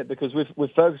curious, isn't it? Because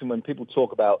with Ferguson, when people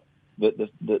talk about the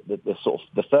sort of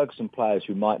the Ferguson players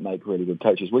who might make really good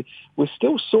coaches, we're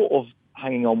still sort of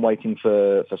hanging on waiting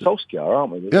for Solskjaer,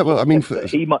 aren't we? Yeah, well, I mean,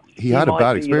 he had a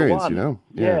bad experience,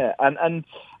 Yeah, and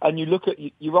you look at,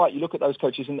 you're right, you look at those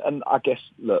coaches, and I guess,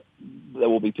 look, there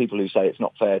will be people who say it's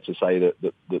not fair to say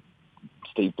that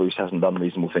Steve Bruce hasn't done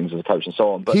reasonable things as a coach and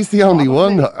so on. But he's the only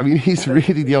one. I mean, he's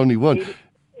really the only one.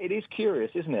 It is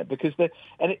curious, isn't it? Because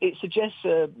it suggests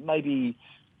maybe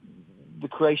the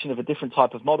creation of a different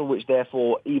type of model, which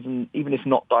therefore, even if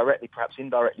not directly, perhaps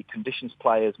indirectly conditions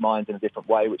players' minds in a different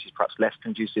way, which is perhaps less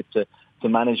conducive to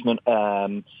management.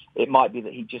 It might be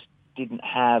that he just didn't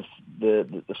have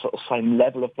the sort of same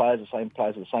level of players,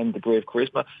 the same degree of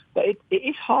charisma. But it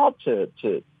is hard to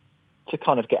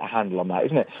kind of get a handle on that,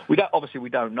 isn't it? We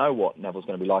don't know what Neville's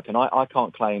going to be like, and I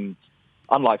can't claim,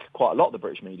 unlike quite a lot of the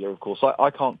British media, of course,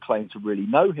 I can't claim to really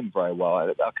know him very well.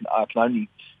 I can only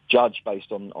judge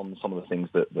based on some of the things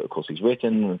that of course he's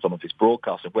written and some of his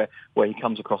broadcasts of where he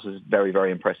comes across as very,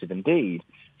 very impressive indeed.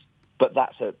 But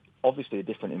that's obviously a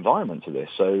different environment to this,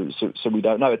 so we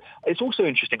don't know. It's also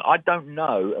interesting. I don't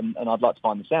know, and I'd like to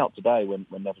find this out today when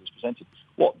Neville is presented,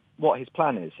 what his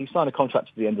plan is. He signed a contract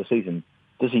to the end of the season.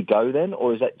 Does he go then,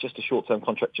 or is that just a short-term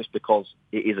contract just because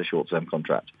it is a short-term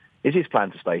contract? Is his plan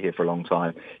to stay here for a long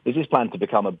time? Is his plan to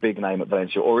become a big name at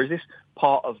Valencia? Or is this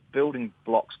part of building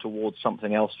blocks towards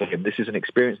something else for him? This is an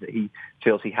experience that he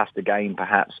feels he has to gain,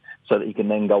 perhaps, so that he can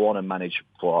then go on and manage,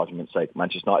 for argument's sake,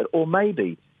 Manchester United. Or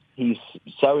maybe he's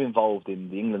so involved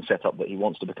in the England setup that he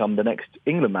wants to become the next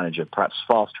England manager, perhaps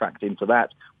fast-tracked into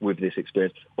that with this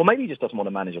experience. Or maybe he just doesn't want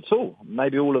to manage at all.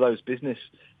 Maybe all of those business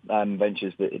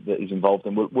ventures that he's involved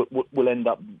in will end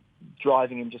up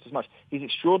driving him just as much. He's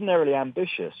extraordinarily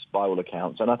ambitious by all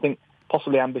accounts, and I think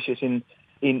possibly ambitious in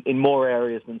more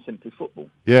areas than simply football.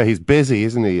 Yeah, he's busy,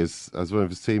 isn't he, as one of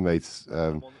his teammates.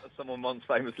 Someone once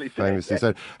famously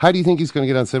said. How do you think he's going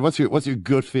to get on? Said, what's your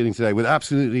gut feeling today? With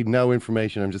absolutely no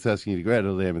information, I'm just asking you to go out on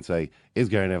a limb and say, is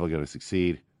Gary Neville going to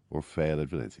succeed or fail at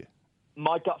Valencia?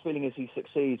 My gut feeling is he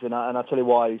succeeds, and I'll tell you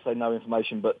why. You say no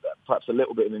information, but perhaps a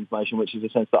little bit of information, which is the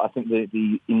sense that I think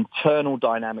the internal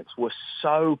dynamics were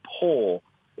so poor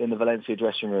in the Valencia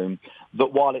dressing room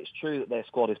that while it's true that their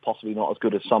squad is possibly not as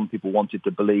good as some people wanted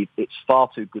to believe, it's far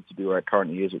too good to be where it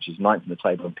currently is, which is ninth in the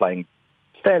table and playing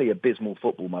fairly abysmal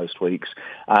football most weeks.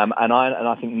 And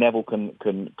I think Neville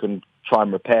can try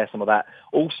and repair some of that.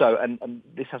 Also, and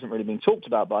this hasn't really been talked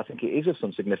about, but I think it is of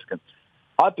some significance.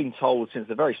 I've been told since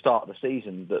the very start of the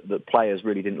season that players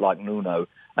really didn't like Nuno,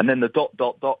 and then the ...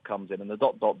 comes in, and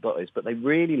the ... is, but they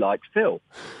really like Phil.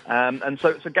 And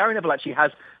so Gary Neville actually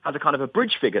has a kind of a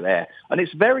bridge figure there. And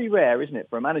it's very rare, isn't it,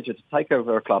 for a manager to take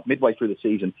over a club midway through the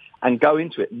season and go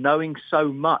into it knowing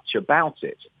so much about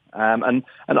it. And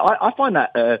I find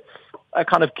that a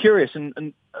kind of curious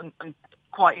and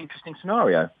quite interesting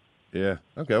scenario. Yeah.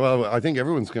 Okay. Well, I think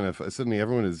everyone's going to suddenly.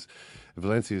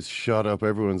 Valencia's shot up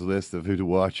everyone's list of who to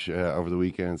watch over the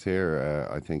weekends here.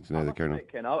 I think now the Colonel.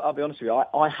 Ken, I'll be honest with you.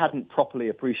 I hadn't properly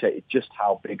appreciated just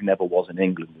how big Neville was in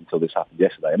England until this happened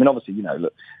yesterday. I mean, obviously,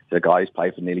 look, the guy who's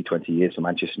played for nearly 20 years for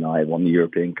Manchester United, won the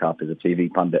European Cup, is a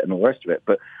TV pundit, and all the rest of it.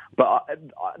 But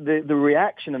the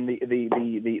reaction and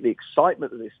the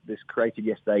excitement that this created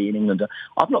yesterday in England,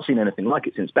 I've not seen anything like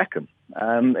it since Beckham.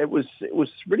 It was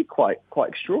really quite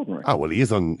extraordinary. Oh well, he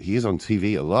is on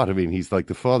TV a lot. I mean, he's like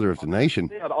the father of the nation.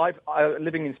 Yeah, but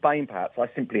living in Spain, perhaps I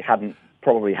simply hadn't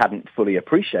fully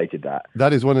appreciated that.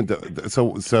 That is one of the.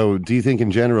 So do you think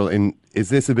in general, is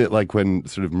this a bit like when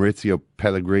sort of Maurizio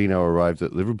Pellegrino arrived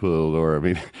at Liverpool, or I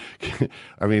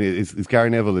mean, is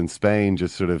Gary Neville in Spain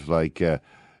just sort of like?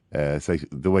 Say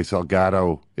the way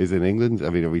Salgado is in England. I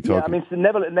mean, are we talking? Yeah, I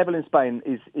mean, Neville in Spain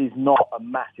is not a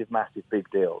massive big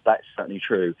deal. That's certainly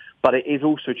true. But it is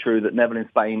also true that Neville in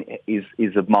Spain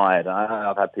is admired.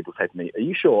 I've had people say to me, "Are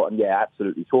you sure?" And yeah,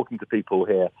 absolutely. Talking to people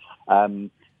here,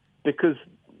 because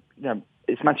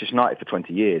it's Manchester United for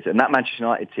 20 years, and that Manchester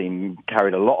United team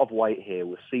carried a lot of weight here.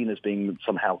 Was seen as being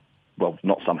somehow. Well,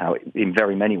 not somehow, in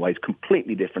very many ways,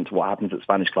 completely different to what happens at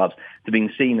Spanish clubs, to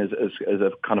being seen as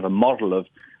a kind of a model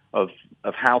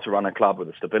of how to run a club with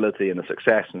the stability and the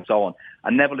success and so on.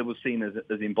 And Neville was seen as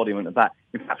the embodiment of that.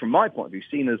 In fact, from my point of view,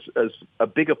 seen as a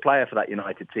bigger player for that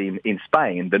United team in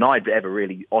Spain than I'd ever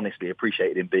really honestly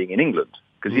appreciated him being in England.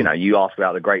 Because, you ask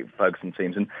about the great Ferguson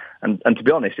teams. And to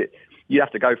be honest, you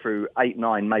have to go through 8,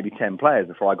 9, maybe 10 players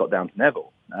before I got down to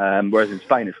Neville. Whereas in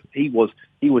Spain, he was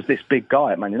this big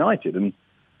guy at Man United. And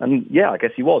yeah, I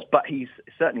guess he was. But he's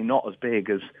certainly not as big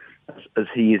as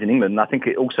he is in England. And I think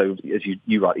it also, as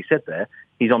you rightly said there,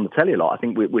 he's on the telly a lot. I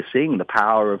think we're seeing the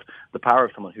power of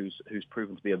someone who's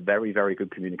proven to be a very, very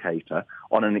good communicator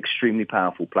on an extremely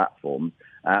powerful platform.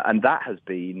 And that has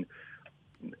been,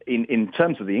 in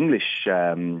terms of the English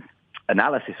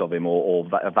analysis of him or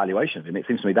evaluation of him, it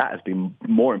seems to me that has been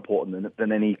more important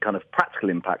than any kind of practical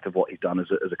impact of what he's done as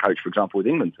a coach, for example, with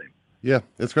the England team. Yeah,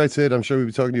 it's great, Sid. I'm sure we'll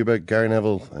be talking to you about Gary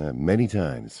Neville many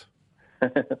times.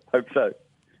 Hope so.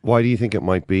 Why do you think it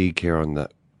might be, Kieran,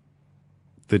 that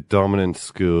the dominant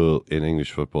school in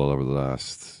English football over the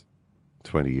last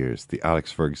 20 years, the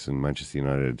Alex Ferguson Manchester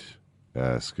United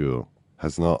school,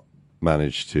 has not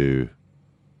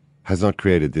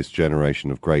created this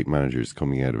generation of great managers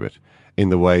coming out of it in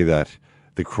the way that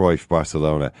the Cruyff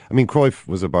Barcelona... I mean, Cruyff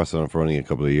was at Barcelona for only a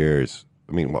couple of years.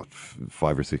 I mean,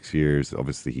 5 or 6 years?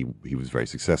 Obviously, he was very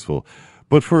successful.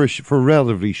 But for a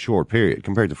relatively short period,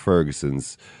 compared to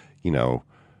Ferguson's,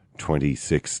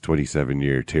 26,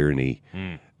 27-year tyranny.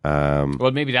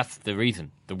 Well, maybe that's the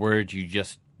reason. The word you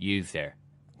just used there.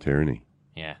 Tyranny.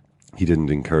 Yeah. He didn't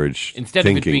encourage Instead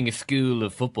thinking. of it being a school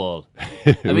of football.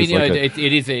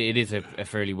 it is a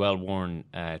fairly well-worn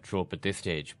trope at this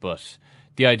stage, but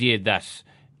the idea that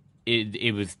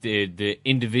it was the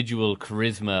individual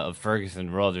charisma of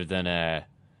Ferguson rather than I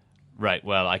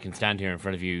can stand here in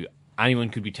front of you. Anyone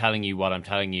could be telling you what I'm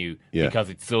telling you because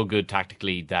it's so good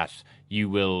tactically that you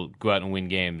will go out and win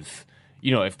games.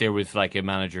 If there was like a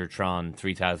manager Tron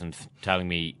 3000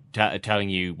 telling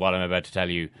you what I'm about to tell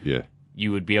you,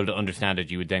 you would be able to understand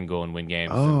it. You would then go and win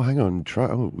games. Oh, hang on.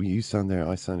 You stand there,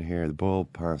 I stand here. The ball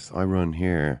pass, I run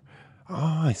here. Oh,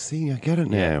 I see. I get it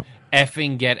now.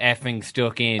 Effing get effing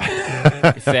stuck in.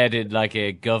 Said it like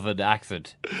a governed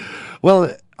accent.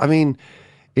 Well, I mean,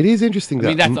 it is interesting.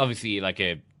 That's obviously like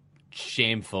a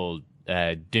shameful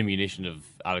diminution of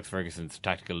Alex Ferguson's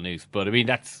tactical nous, but I mean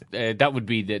that would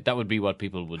be what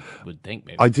people would think.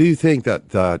 Maybe I do think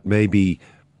that maybe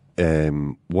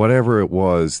whatever it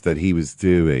was that he was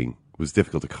doing was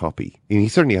difficult to copy. And he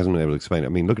certainly hasn't been able to explain it. I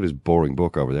mean, look at his boring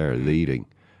book over there, Leading,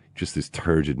 just this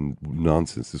turgid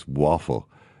nonsense, this waffle.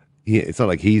 It's not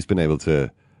like he's been able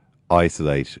to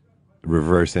isolate,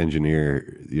 reverse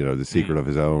engineer, the secret of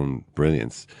his own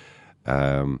brilliance.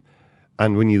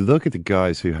 And when you look at the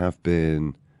guys who have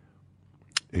been,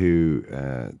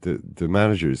 the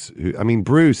managers who, I mean,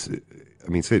 Bruce,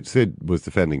 Sid was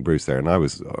defending Bruce there, and I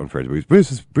was unfair to Bruce. Bruce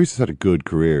has had a good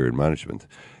career in management.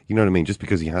 You know what I mean? Just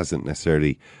because he hasn't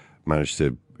necessarily managed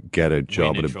to get a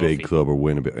job at a big club or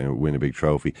win a big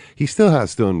trophy, he still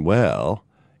has done well.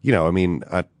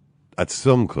 At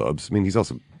some clubs. I mean, he's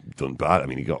also done bad. I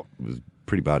mean, was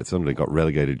pretty bad at Sunderland. Got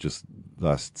relegated just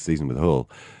last season with Hull.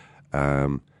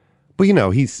 But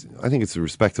I think it's a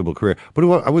respectable career. But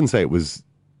I wouldn't say it was,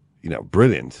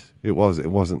 brilliant. It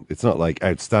wasn't. It's not like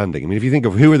outstanding. I mean, if you think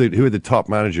of who are the top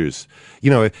managers,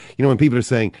 when people are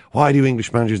saying why do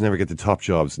English managers never get the top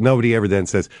jobs, nobody ever then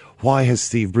says why has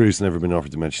Steve Bruce never been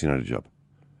offered the Manchester United job.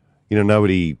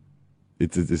 Nobody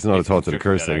It's not a thought that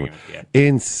occurs to anyone. Yeah.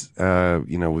 Ince,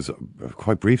 was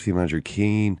quite briefly manager.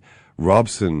 Keane,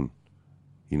 Robson,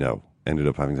 ended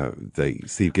up having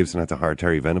Steve Gibson had to hire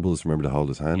Terry Venables, remember, to hold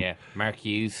his hand. Yeah, Mark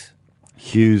Hughes.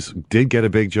 Hughes did get a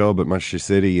big job at Manchester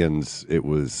City, and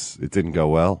it didn't go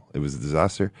well. It was a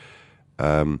disaster.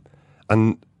 And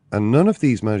none of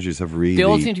these managers have really. They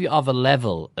all seem to be of a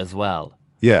level as well.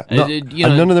 Yeah, and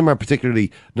none of them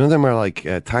are like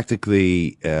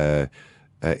tactically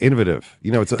innovative.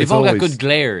 They've all got good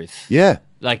glares. Yeah,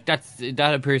 like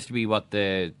that appears to be what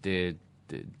the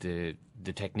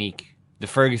technique, the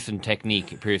Ferguson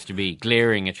technique, appears to be,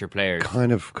 glaring at your players.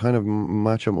 Kind of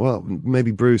macho. Well,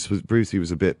 maybe Bruce. He was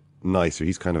a bit nicer.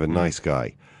 He's kind of a nice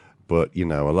guy, but a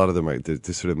lot of them are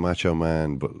this sort of macho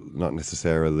man, but not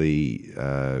necessarily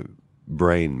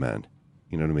brain man.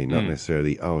 You know what I mean? Not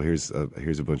necessarily. Oh, here's a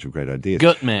bunch of great ideas.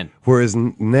 Gut man. Whereas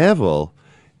Neville's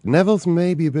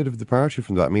maybe a bit of a departure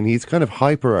from that. I mean, he's kind of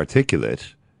hyper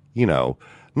articulate. Not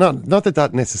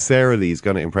that necessarily is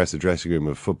going to impress the dressing room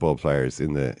of football players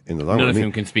in the long run. None of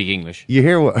whom can speak English. You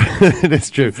hear what? That's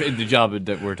true. The job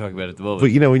that we're talking about at the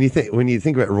moment. But when you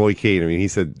think about Roy Keane, I mean, he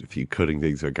said a few cutting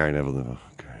things about Gary Neville.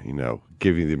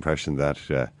 Giving the impression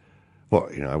that.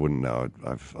 I wouldn't know.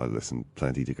 I've listened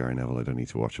plenty to Gary Neville. I don't need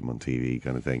to watch him on TV,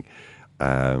 kind of thing.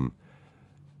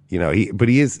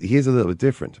 He is a little bit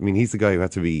different. I mean, he's the guy who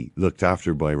had to be looked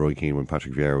after by Roy Keane when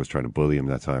Patrick Vieira was trying to bully him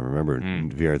that time. Remember,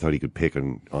 Vieira thought he could pick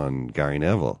on Gary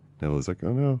Neville. Neville was like,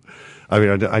 "Oh no." I mean,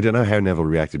 I don't know how Neville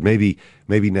reacted. Maybe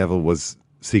Neville was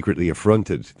secretly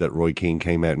affronted that Roy Keane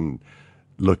came out and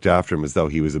looked after him as though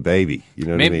he was a baby. You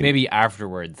know what I mean? Maybe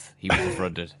afterwards he was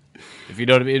affronted. If you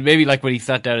know what I mean. Maybe like when he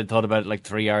sat down and thought about it like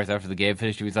 3 hours after the game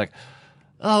finished, he was like,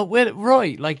 "Oh, well,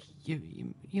 Roy, like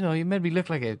you made me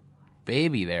look like a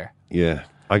baby there." Yeah.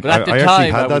 I actually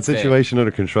had that situation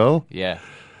under control. Yeah.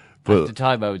 But at the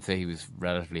time, I would say he was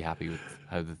relatively happy with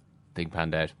how the thing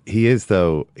panned out. He is,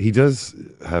 though. He does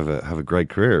have a great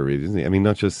career, really, doesn't he? I mean,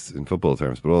 not just in football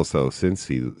terms, but also since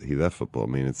he left football. I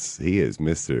mean, he is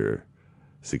Mr.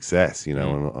 Success,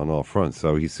 on all fronts.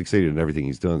 So he's succeeded in everything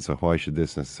he's done. So why should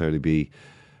this necessarily be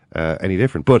any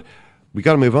different? But we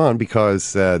got to move on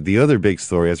because the other big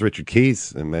story, as Richard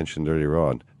Keys mentioned earlier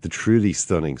on, the truly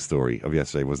stunning story of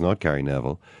yesterday was not Gary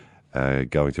Neville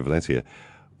going to Valencia,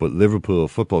 but Liverpool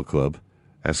Football Club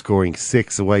scoring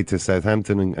 6 away to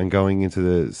Southampton and going into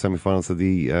the semi-finals of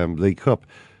the League Cup.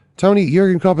 Tony,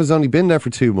 Jurgen Klopp has only been there for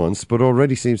 2 months, but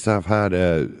already seems to have had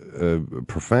a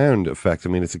profound effect. I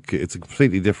mean, it's a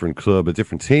completely different club, a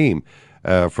different team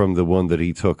from the one that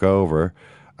he took over.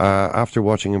 After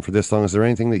watching him for this long, is there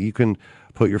anything that you can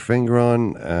put your finger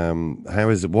on?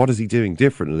 What is he doing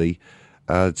differently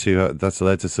that's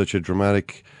led to such a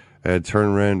dramatic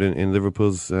turnaround in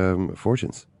Liverpool's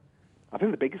fortunes? I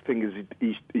think the biggest thing is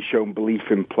he's shown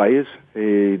belief in players.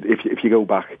 If you go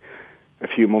back a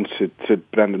few months to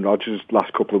Brendan Rodgers'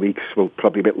 last couple of weeks, well,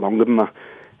 probably a bit longer than that,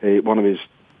 one of his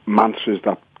mantras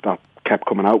that kept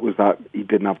coming out was that he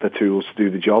didn't have the tools to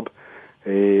do the job.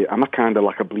 And that kind of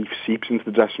like a belief seeps into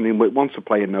the dressing room. Once a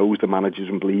player knows the managers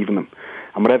and believe in them,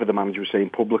 and whatever the manager was saying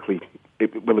publicly,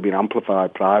 it will have been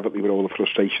amplified privately with all the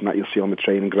frustration that you'll see on the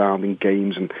training ground, in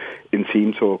games and in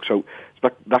team talk. So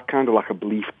that kind of like a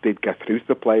belief did get through to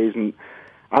the players, and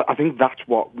I think that's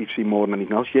what we've seen more than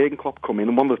anything else. Jurgen Klopp come in,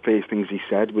 and one of the first things he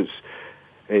said was,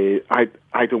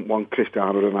 I don't want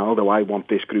Cristiano Ronaldo, I want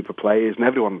this group of players, and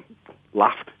everyone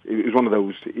laughed. It was one of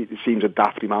those, it seems a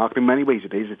daft remark. In many ways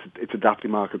it is. It's a daft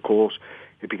remark, of course.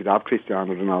 If he could have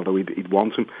Cristiano Ronaldo, he'd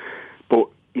want him. But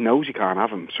he knows he can't have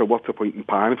him. So what's the point in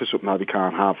pining for something that he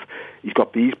can't have? He's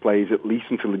got these players at least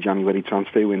until the January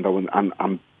transfer window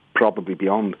and probably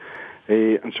beyond.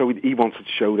 And so he wanted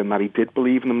to show them that he did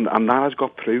believe in them, and that has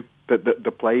got through.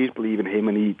 The players believe in him,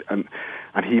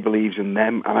 and he believes in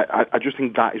them. And I just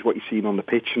think that is what you're seeing on the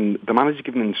pitch. And the manager's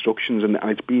giving instructions, and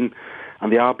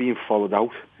they are being followed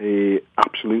out.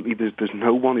 Absolutely, there's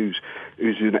no one who's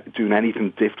doing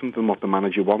anything different than what the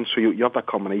manager wants. So you have that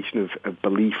combination of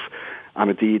belief and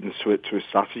adherence to a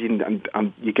strategy,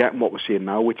 and you're getting what we're seeing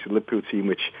now, which is a Liverpool team,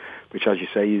 which as you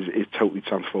say is totally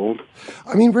transformed.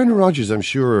 I mean, Brendan Rodgers, I'm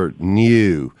sure,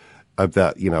 knew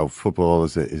that football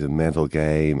is a mental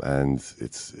game, and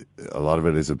it's a lot of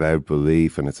it is about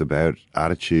belief and it's about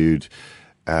attitude.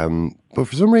 But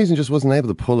for some reason, just wasn't able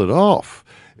to pull it off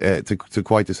to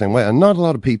quite the same way, and not a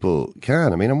lot of people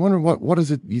can. I mean, I'm wondering what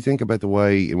is it you think about the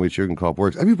way in which Jurgen Klopp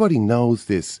works? Everybody knows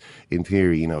this in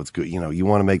theory. It's good. You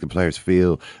want to make the players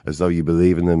feel as though you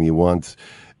believe in them. You want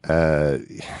to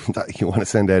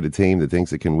send out a team that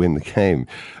thinks it can win the game,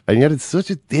 and yet it's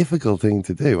such a difficult thing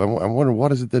to do. I'm wondering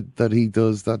what is it that he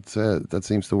does that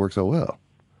seems to work so well.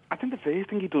 I think the first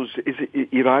thing he does is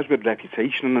he rides with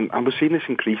reputation, and we're seeing this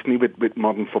increasingly with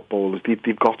modern footballers.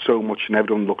 They've got so much, and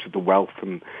everyone looks at the wealth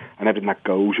and everything that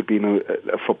goes with being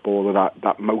a footballer.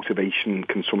 That motivation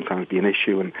can sometimes be an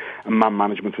issue, and man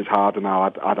management is harder now,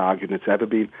 I'd argue, than it's ever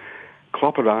been.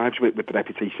 Klopp arrives with the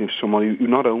reputation of someone who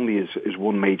not only has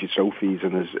won major trophies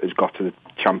and has got to the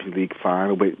Champions League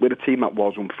final with a team that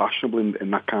was unfashionable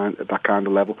in that kind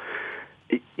of level.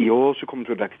 He also comes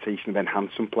with a reputation of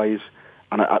enhancing players.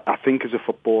 And I think as a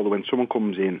footballer, when someone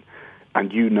comes in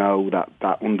and you know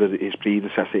that under his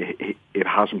predecessor it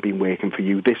hasn't been working for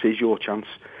you, this is your chance.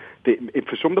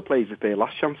 For some of the players, it's their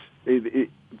last chance. There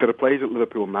are players at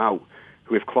Liverpool now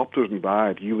who, if Klopp doesn't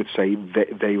buy, you would say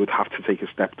they would have to take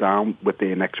a step down with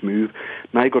their next move.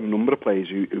 Now you've got a number of players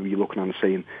who you're looking at and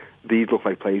saying, these look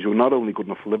like players who are not only good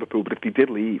enough for Liverpool, but if they did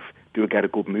leave, they would get a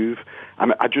good move.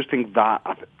 And I just think that,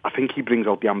 I think he brings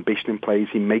out the ambition in players.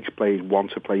 He makes players want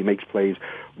to play, he makes players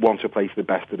want to play to the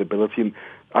best of their ability. And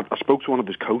I spoke to one of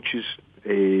his coaches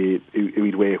who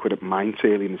he'd worked with at Mainz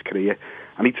early in his career,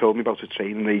 and he told me about the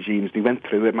training regimes. He went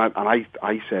through it, and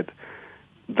I said,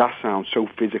 that sounds so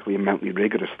physically and mentally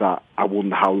rigorous that I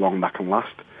wonder how long that can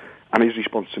last. And his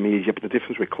response to me is, yeah, but the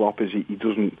difference with Klopp is he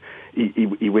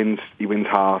wins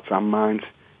hearts and minds.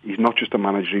 He's not just a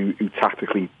manager who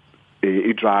tactically,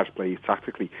 who drives players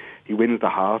tactically. He wins the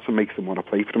hearts and makes them want to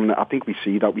play for him. And I think we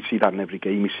see that. We see that in every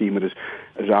game. We see him with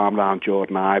his arm around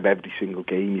Jordan Ibe every single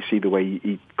game. You see the way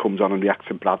he comes on and reacts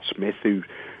to Brad Smith, who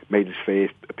made his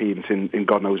first appearance in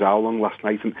God knows how long last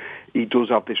night. And he does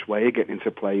have this way of getting into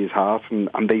players' hearts, and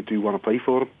they do want to play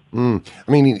for him.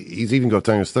 I mean, he's even got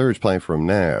Daniel Sturridge playing for him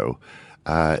now.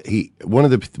 One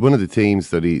of the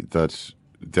teams that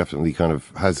definitely kind of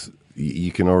has,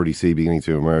 you can already see beginning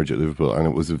to emerge at Liverpool, and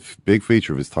it was a big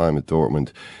feature of his time at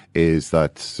Dortmund, is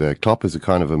that Klopp is a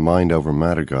kind of a mind over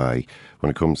matter guy when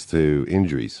it comes to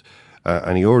injuries.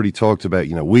 And he already talked about,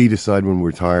 we decide when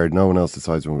we're tired, no one else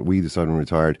decides when we decide when we're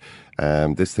tired.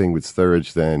 This thing with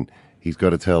Sturridge, then, he's got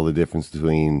to tell the difference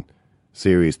between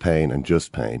serious pain and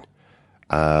just pain.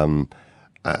 And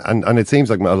it seems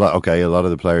like a lot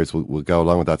of the players will go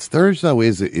along with that. Sturridge, though,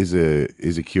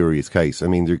 is a curious case. I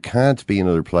mean, there can't be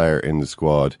another player in the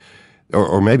squad,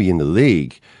 or maybe in the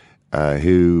league,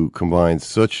 who combines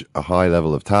such a high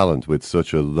level of talent with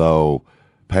such a low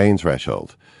pain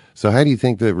threshold. So how do you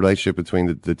think the relationship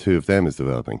between the two of them is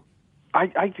developing?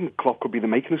 I think Klopp could be the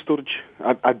making of Sturridge.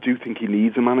 I do think he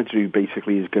needs a manager who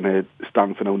basically is going to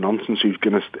stand for no nonsense, who's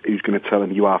going to tell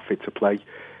him you are fit to play.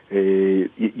 There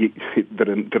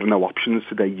are no options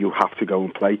today. You have to go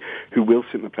and play. Who will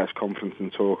sit in the press conference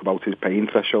and talk about his pain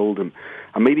threshold and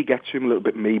maybe get to him a little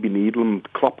bit, maybe needle him.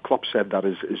 Klopp said that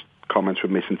his comments were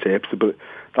misinterpreted, but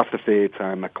that's the third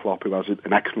time that Klopp, who has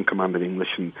an excellent command of English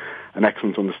and an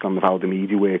excellent understanding of how the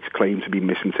media works, claimed to be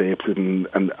misinterpreted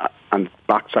and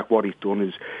backtrack. What he's done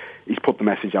is he's put the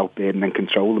message out there and then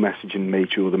control the message and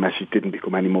made sure the message didn't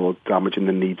become any more damaging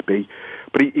than needs be.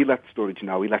 But he let Sturridge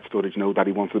know. He let Sturridge know that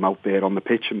he wanted him out there on the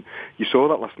pitch, and you saw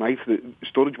that last night.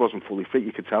 Sturridge wasn't fully fit.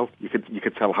 You could tell. You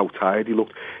could tell how tired he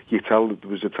looked. You could tell that there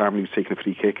was a time when he was taking a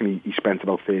free kick, and he spent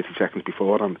about 30 seconds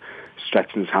before and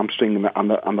stretching his hamstring. And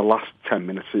the last 10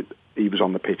 minutes he was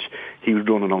on the pitch, he was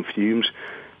running on fumes.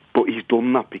 But he's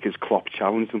done that because Klopp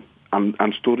challenged him, and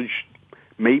Sturridge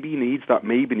maybe needs that.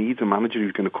 Maybe needs a manager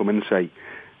who's going to come in and say,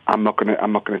 I'm not going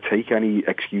to take any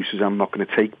excuses. I'm not going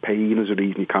to take pain as a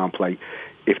reason you can't play.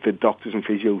 If the doctors and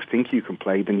physios think you can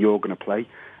play, then you're going to play.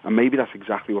 And maybe that's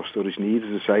exactly what Sturridge needs,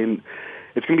 as I say. And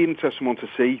it's going to be an interesting one to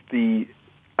see.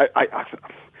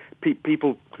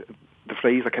 People, the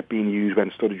phrase that kept being used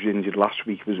when Sturridge was injured last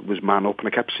week was man up, and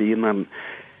I kept seeing that.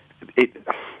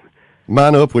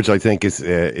 Man up, which I think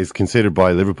is considered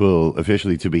by Liverpool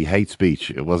officially to be hate speech.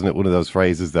 Wasn't it one of those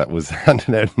phrases that was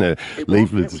handed out in the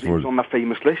leaflets? It was on that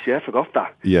famous list, I forgot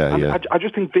that. Yeah. I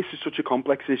just think this is such a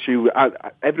complex issue.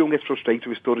 Everyone gets frustrated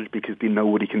with Sturridge because they know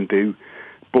what he can do,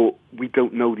 but we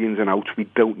don't know the ins and outs. We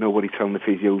don't know what he's telling the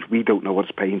physios. We don't know what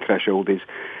his pain threshold is.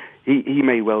 He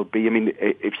may well be. I mean,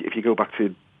 if you go back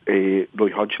to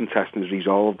Roy Hodgson testing his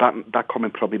resolve, that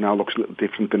comment probably now looks a little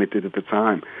different than it did at the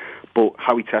time. But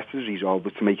how he tested his resolve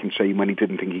was to make him say when he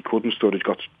didn't think he could, and Sturridge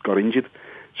got injured.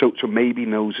 So maybe he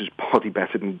knows his body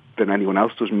better than anyone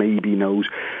else does. Maybe he knows.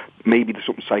 Maybe there's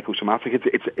something psychosomatic.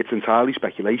 It's entirely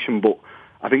speculation. But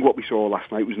I think what we saw last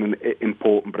night was an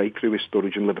important breakthrough with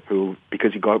Sturridge in Liverpool,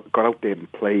 because he got out there and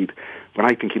played when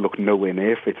I think he looked nowhere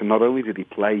near fit. And not only did he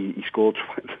play, he scored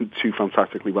two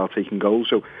fantastically well taken goals.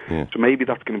 So maybe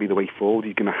that's going to be the way forward.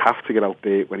 He's going to have to get out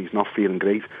there when he's not feeling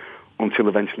great, until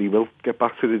eventually he will get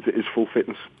back to his full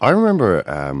fitness. I remember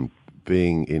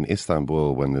being in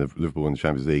Istanbul when the Liverpool won the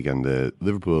Champions League, and the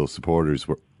Liverpool supporters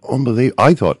were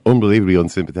unbelievably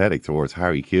unsympathetic towards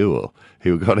Harry Kewell,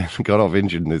 who got off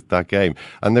injured in that game.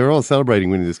 And they were all celebrating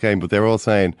winning this game, but they were all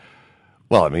saying,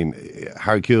 well, I mean,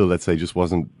 Harry Kewell, let's say, just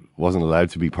wasn't allowed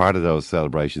to be part of those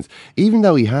celebrations, even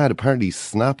though he had apparently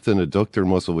snapped an adductor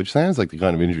muscle, which sounds like the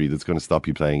kind of injury that's going to stop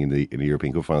you playing in the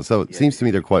European Cup final. So it seems to me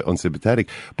they're quite unsympathetic.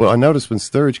 But I noticed when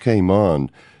Sturridge came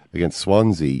on against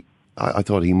Swansea, I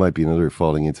thought he might be another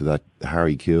falling into that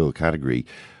Harry Kewell category.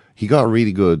 He got a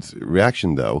really good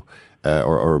reaction, though,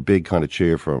 or a big kind of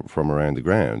cheer from around the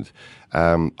ground.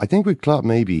 I think with Klopp,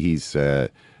 maybe he's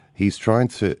trying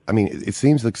to... I mean, it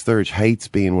seems like Sturridge hates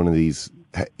being one of these...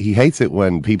 He hates it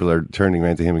when people are turning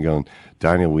around to him and going,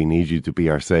 Daniel, we need you to be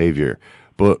our saviour.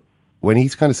 But when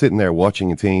he's kind of sitting there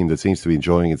watching a team that seems to be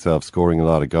enjoying itself, scoring a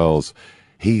lot of goals,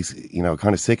 he's,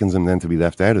 kind of sickens him then to be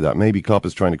left out of that. Maybe Klopp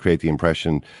is trying to create the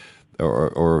impression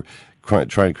or trying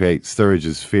to create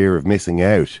Sturridge's fear of missing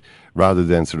out rather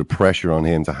than sort of pressure on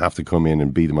him to have to come in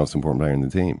and be the most important player in the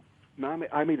team. No,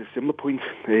 I made a similar point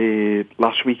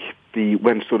last week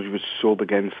when Sturridge was sub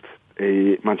against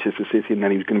Manchester City, and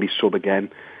then he was going to be sub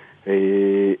again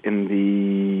in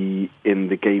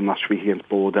the game last week against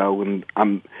Bordeaux.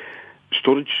 And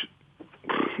Sturridge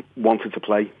wanted to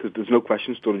play. There's no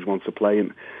question Sturridge wants to play,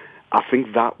 and I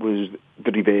think that was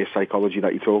the reverse psychology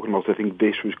that you're talking about. I think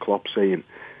this was Klopp saying,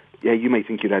 "Yeah, you may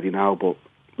think you're ready now, but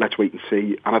let's wait and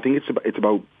see." And I think it's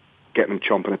about getting him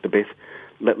chomping at the bit.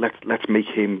 Let's make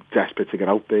him desperate to get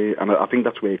out there, and I think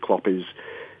that's where Klopp is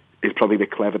probably a bit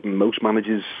clever than most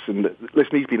managers. And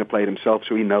listen, he's been a player himself,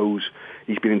 so he knows.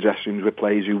 He's been in dressing rooms with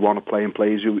players who want to play and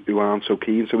players who aren't so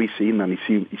keen. So he's seen them.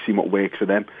 He's seen what works for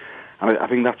them, and I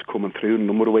think that's coming through in a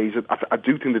number of ways. I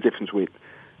do think the difference with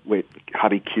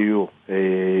Harry Kewell,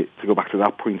 to go back to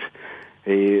that point,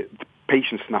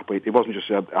 patient snap. It wasn't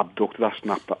just abducted that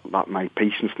snap that night.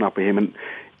 Patient snap with him, and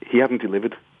he hadn't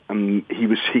delivered, and he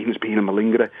was seen as being a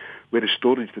malingerer. Whereas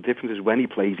Sturridge, the difference is when he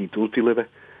plays, he does deliver.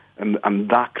 And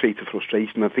that creates a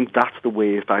frustration. I think that's the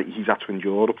way that he's had to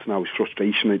endure up to now, is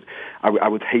frustration. I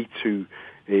would hate to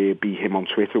be him on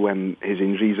Twitter when his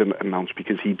injuries are announced,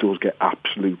 because he does get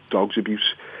absolute dog's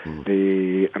abuse.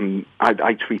 And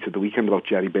I tweeted the weekend about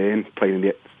Jerry Byrne playing in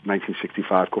the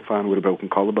 1965 Cup final with a broken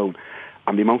collarbone.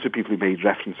 And the amount of people who made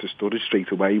reference to Sturridge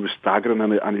straight away was staggering.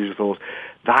 And I just thought,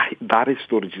 that is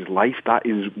Sturridge's life. That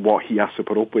is what he has to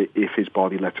put up with if his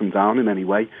body lets him down in any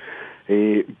way.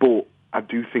 But I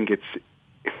do think it's,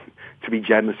 to be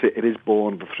generous, it is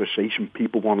born of frustration.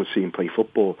 People want to see him play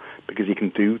football because he can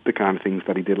do the kind of things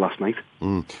that he did last night.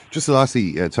 Just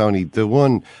lastly, Tony, the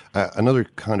one another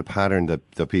kind of pattern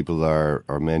that people are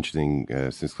mentioning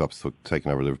since Klopp's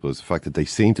taken over Liverpool is the fact that they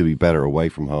seem to be better away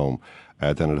from home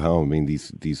than at home. I mean,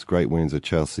 these great wins at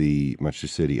Chelsea, Manchester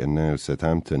City, and now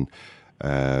Southampton,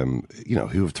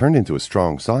 who have turned into a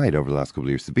strong side over the last couple of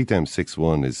years. To beat them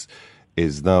 6-1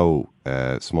 is no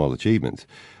small achievement.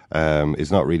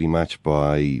 Is not really matched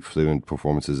by fluent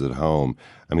performances at home.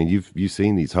 I mean, you've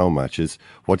seen these home matches.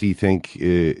 What do you think?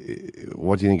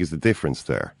 What do you think is the difference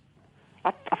there?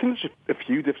 I think there's a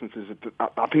few differences.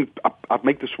 I think I'd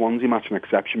make the Swansea match an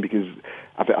exception, because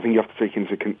I think you have to take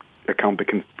into account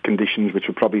the conditions, which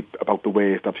were probably about the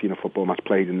worst I've seen a football match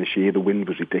played in this year. The wind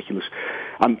was ridiculous,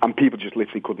 and people just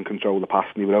literally couldn't control the pass,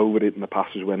 and they were over it in the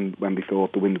passes when they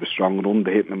thought the wind was strong, and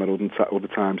under hitting them at other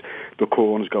times. The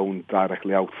corners going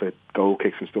directly out for goal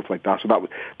kicks and stuff like that. So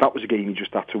that was a game you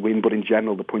just had to win. But in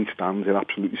general, the point stands. It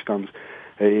absolutely stands.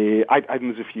 I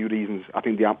think there's a few reasons. I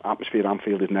think the atmosphere at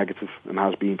Anfield is negative and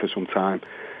has been for some time.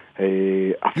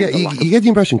 You get the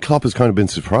impression Klopp has kind of been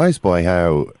surprised by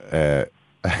how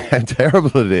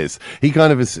terrible it is. He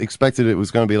kind of expected it was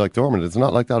going to be like Dortmund. It's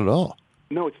not like that at all.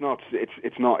 No, it's not.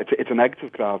 It's not. It's a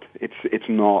negative crowd. It's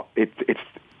not. It's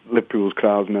Liverpool's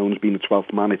crowd known as being the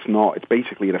 12th man. It's not. It's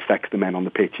basically, it affects the men on the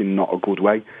pitch in not a good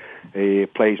way.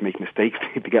 Players make mistakes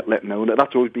to get let know.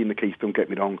 That's always been the case, don't get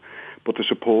me wrong. But the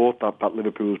support that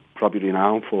Liverpool's probably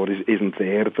renowned for isn't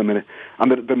there at the minute.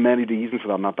 And there are many reasons for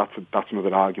that, and that's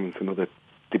another argument, another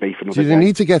debate for another day. Do they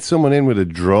need to get someone in with a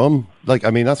drum?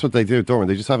 That's what they do at Dortmund.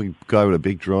 They just have a guy with a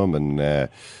big drum and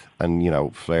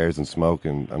flares and smoke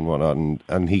and whatnot.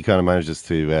 And he kind of manages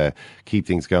to keep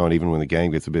things going even when the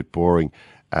game gets a bit boring.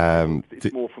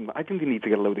 It's more from that. I think they need to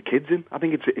get a load of kids in. I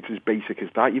think it's as basic as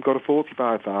that. You've got a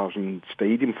 45,000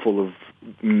 stadium full of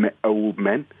old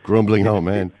men, grumbling old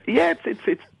men. Yeah,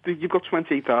 it's you've got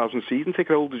 28,000 season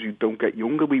ticket holders who don't get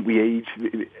younger. We age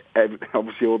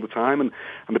obviously all the time, and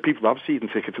the people who have season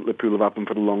tickets at Liverpool have had them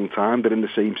for a long time. They're in the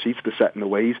same seats. They're set in the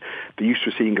ways. They're used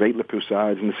to seeing great Liverpool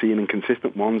sides, and they're seeing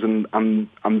inconsistent ones, and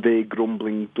their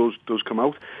grumbling does come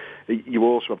out. you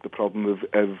also have the problem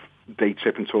of day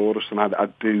tripping tourists, and I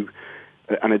do.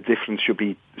 And a difference should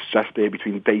be stressed there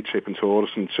between day tripping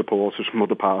tourists and supporters from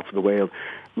other parts of the world.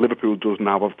 Liverpool does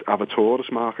now have a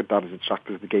tourist market that is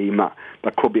attractive to the game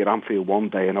that could be at Anfield one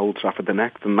day and Old Trafford the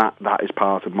next, and that is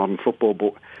part of modern football.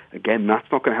 But again,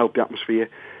 that's not going to help the atmosphere.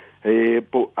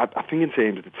 But I think in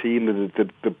terms of the team,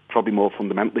 the probably more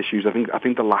fundamental issues. I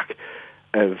think the lack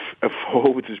of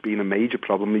forwards has been a major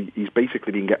problem. He's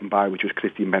basically been getting by with just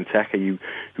Christian Benteke,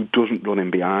 who doesn't run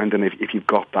in behind, and if you've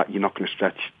got that, you're not going to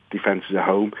stretch defences at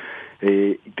home.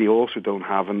 They also don't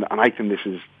have, and I think this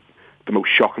is the most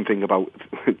shocking thing about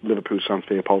Liverpool's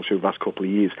transfer policy over the last couple of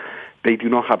years, they do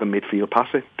not have a midfield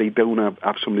passer. They don't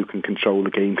have someone who can control the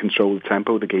game, control the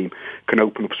tempo of the game, can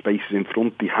open up spaces in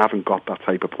front. They haven't got that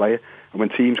type of player. And when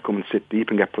teams come and sit deep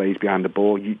and get plays behind the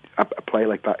ball, a player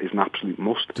like that is an absolute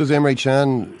must. Does Emre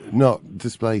Can not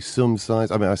display some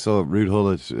signs? I mean, I saw Ruud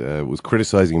Gullit was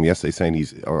criticising him yesterday,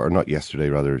 saying or not yesterday,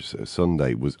 rather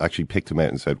Sunday, was actually picked him out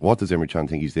and said, what does Emre Can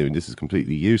think he's doing? This is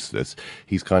completely useless.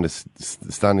 He's kind of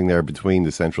standing there between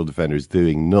the central defenders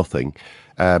doing nothing.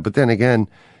 But then again,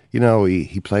 you know,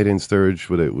 he played in Sturridge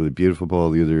with a beautiful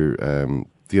ball the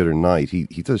other night. He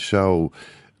does show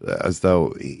as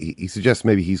though he suggests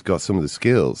maybe he's got some of the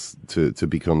skills to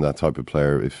become that type of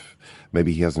player, if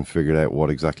maybe he hasn't figured out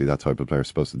what exactly that type of player is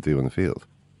supposed to do on the field.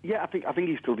 Yeah, I think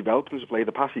he's still developing as a player.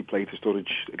 The pass he played to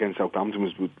Sturridge against Southampton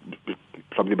was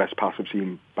probably the best pass I've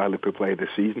seen by a Liverpool player this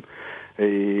season.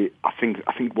 I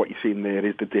think what you're seeing there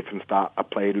is the difference that a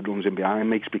player who runs in behind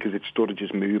makes, because it's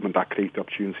Sturridge's movement that creates the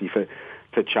opportunity for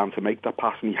Can to make that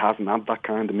pass, and he hasn't had that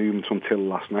kind of movement until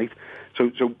last night.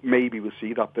 So maybe we'll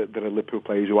see that there are Liverpool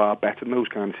players who are better in those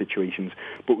kind of situations,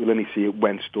 but we'll only see it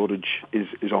when Sturridge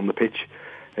is on the pitch.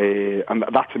 And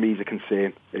that to me is a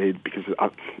concern, because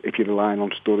if you're relying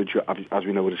on Sturridge, as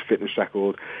we know with his fitness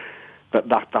record, that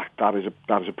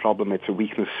is a problem. It's a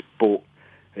weakness. But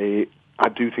I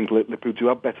do think Liverpool do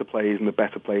have better players, and the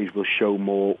better players will show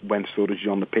more when Sturridge is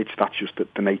on the pitch. That's just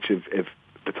the nature of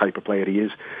the type of player he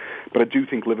is. But I do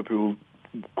think Liverpool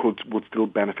would still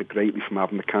benefit greatly from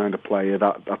having the kind of player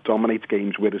that dominates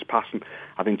games with his passing.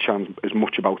 I think Can is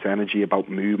much about energy, about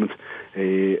movement,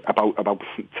 about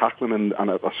tackling, and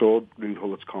I saw Ruud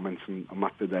Gullit's comments on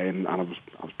that today, and I was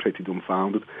pretty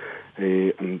dumbfounded,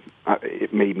 and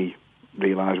it made me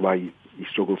realise why he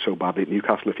struggled so badly at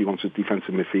Newcastle if he wants his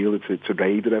defensive midfielder to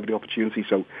raid at every opportunity.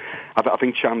 So I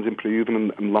think Chan's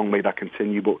improving, and long may that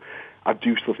continue, but I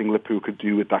do still think Liverpool could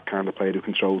do with that kind of player who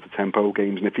controls the tempo of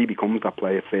games, and if he becomes that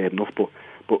player, fair enough, but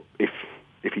if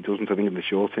he doesn't, I think in the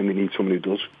short term they need someone who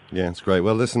does. Yeah, it's great.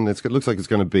 Well, listen, it looks like it's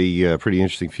going to be a pretty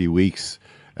interesting few weeks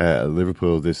at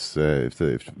Liverpool, if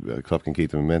the club can keep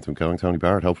the momentum going. Tony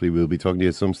Barrett, hopefully we'll be talking to you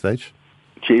at some stage.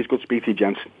 Cheers, good to speak to you,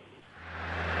 gents.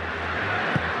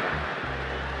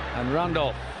 And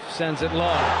Randolph sends it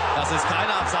long. Das ist keine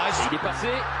Abseits. Il est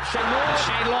passé. Shane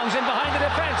Long's in behind the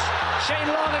defense. Shane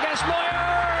Long against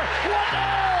Neuer. 1-0.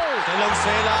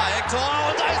 Stellungsfehler, Hector.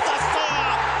 Und da ist das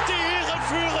Tor. Die Iren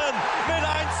führen mit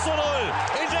 1-0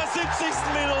 in der 70.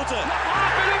 Minute.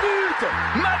 Le but.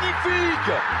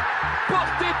 Magnifique.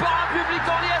 Porté par un public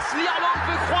en liesse, l'Irlande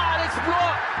peut croire à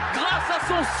l'exploit grâce à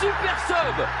son super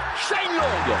sub, Shane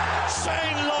Long.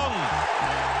 Shane Long.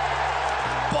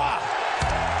 Bah.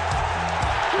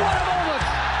 What a moment!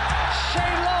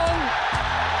 Shane Long,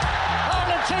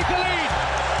 Ireland take the lead.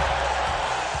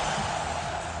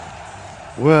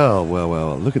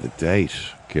 Well, look at the date,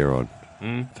 Kieran.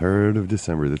 3rd of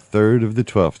December, the 3rd of the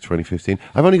 12th, 2015.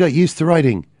 I've only got used to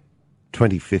writing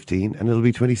 2015, and it'll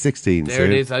be 2016 There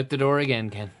soon. it is, out the door again,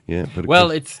 Ken. Yeah, but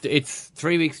it's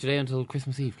 3 weeks today until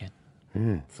Christmas Eve, Ken.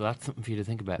 Yeah. So that's something for you to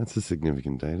think about. That's a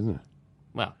significant date, isn't it?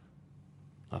 Well,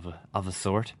 of a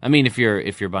sort. I mean, if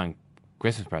you're buying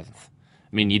Christmas presents,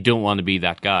 I mean, you don't want to be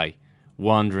that guy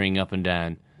wandering up and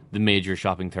down the major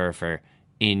shopping thoroughfare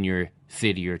in your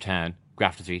city or town.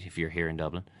 Grafton Street if you're here in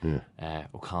Dublin,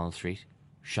 O'Connell Street,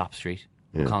 Shop Street,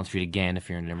 O'Connell Street again if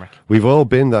you're in Limerick. We've all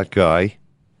been that guy,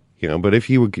 you know. But if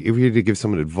you had to give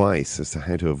someone advice as to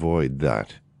how to avoid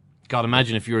that, God,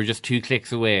 imagine if you were just 2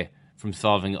 clicks away from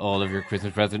solving all of your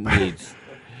Christmas present needs.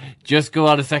 Just go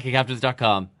out to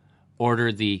secondcaptains.com,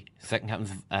 order the Second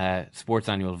Captains Sports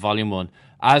Annual Volume 1,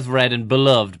 as read and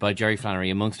beloved by Jerry Flannery,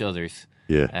 amongst others.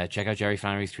 Yeah. Check out Jerry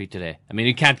Flannery's tweet today. I mean,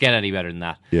 you can't get any better than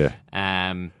that. Yeah.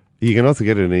 You can also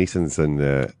get it in Eason's and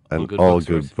all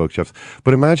good bookshops.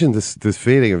 But imagine this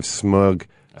feeling of smug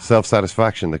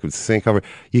self-satisfaction that could sink over.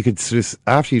 You could just,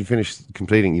 after you'd finished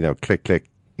completing, click,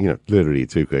 literally a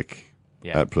 2-click,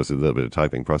 plus a little bit of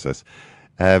typing process,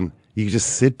 you could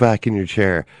just sit back in your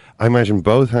chair. I imagine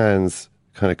both hands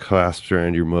kind of clasped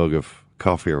around your mug of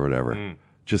coffee or whatever,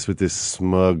 just with this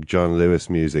smug John Lewis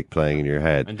music playing in your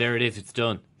head. And there it is, it's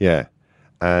done. Yeah.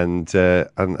 And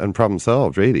problem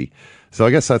solved, really. So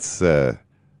I guess that's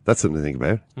something to think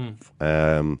about.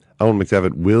 Owen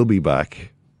McDevitt will be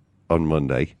back on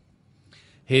Monday.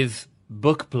 His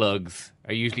book plugs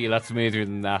are usually a lot smoother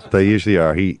than that. They usually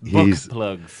are.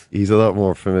 Plugs. He's a lot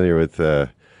more familiar with the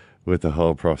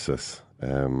whole process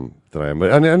than I am.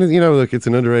 But and look, it's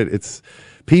an underrated. It's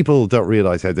people don't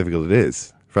realise how difficult it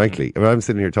is. Frankly, I mean, I'm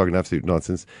sitting here talking absolute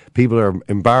nonsense. People are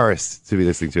embarrassed to be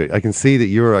listening to it. I can see that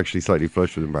you're actually slightly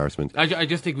flushed with embarrassment. I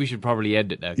just think we should probably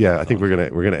end it now. Yeah, I think we're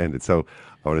gonna end it. So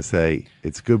I want to say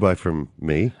it's goodbye from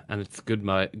me, and it's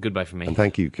goodbye from me. And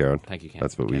thank you, Karen. Thank you, Karen.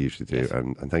 That's what we usually do. Yes.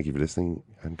 And thank you for listening.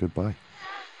 And goodbye.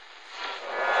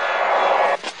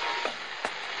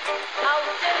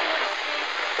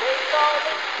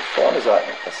 What fun is that?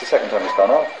 That's the second time it's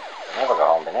gone off. They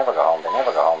never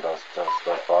go home, those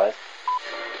boys.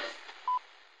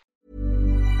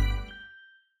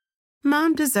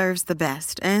 Mom deserves the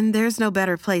best, and there's no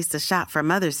better place to shop for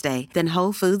Mother's Day than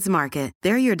Whole Foods Market.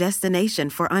 They're your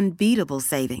destination for unbeatable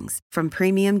savings, from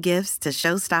premium gifts to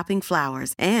show-stopping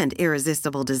flowers and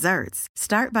irresistible desserts.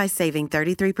 Start by saving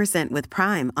 33% with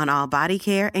Prime on all body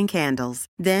care and candles.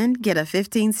 Then get a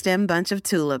 15-stem bunch of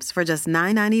tulips for just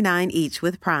 $9.99 each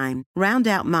with Prime. Round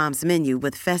out Mom's menu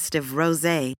with festive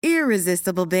rosé,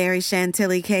 irresistible berry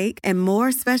chantilly cake, and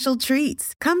more special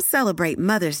treats. Come celebrate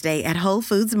Mother's Day at Whole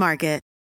Foods Market.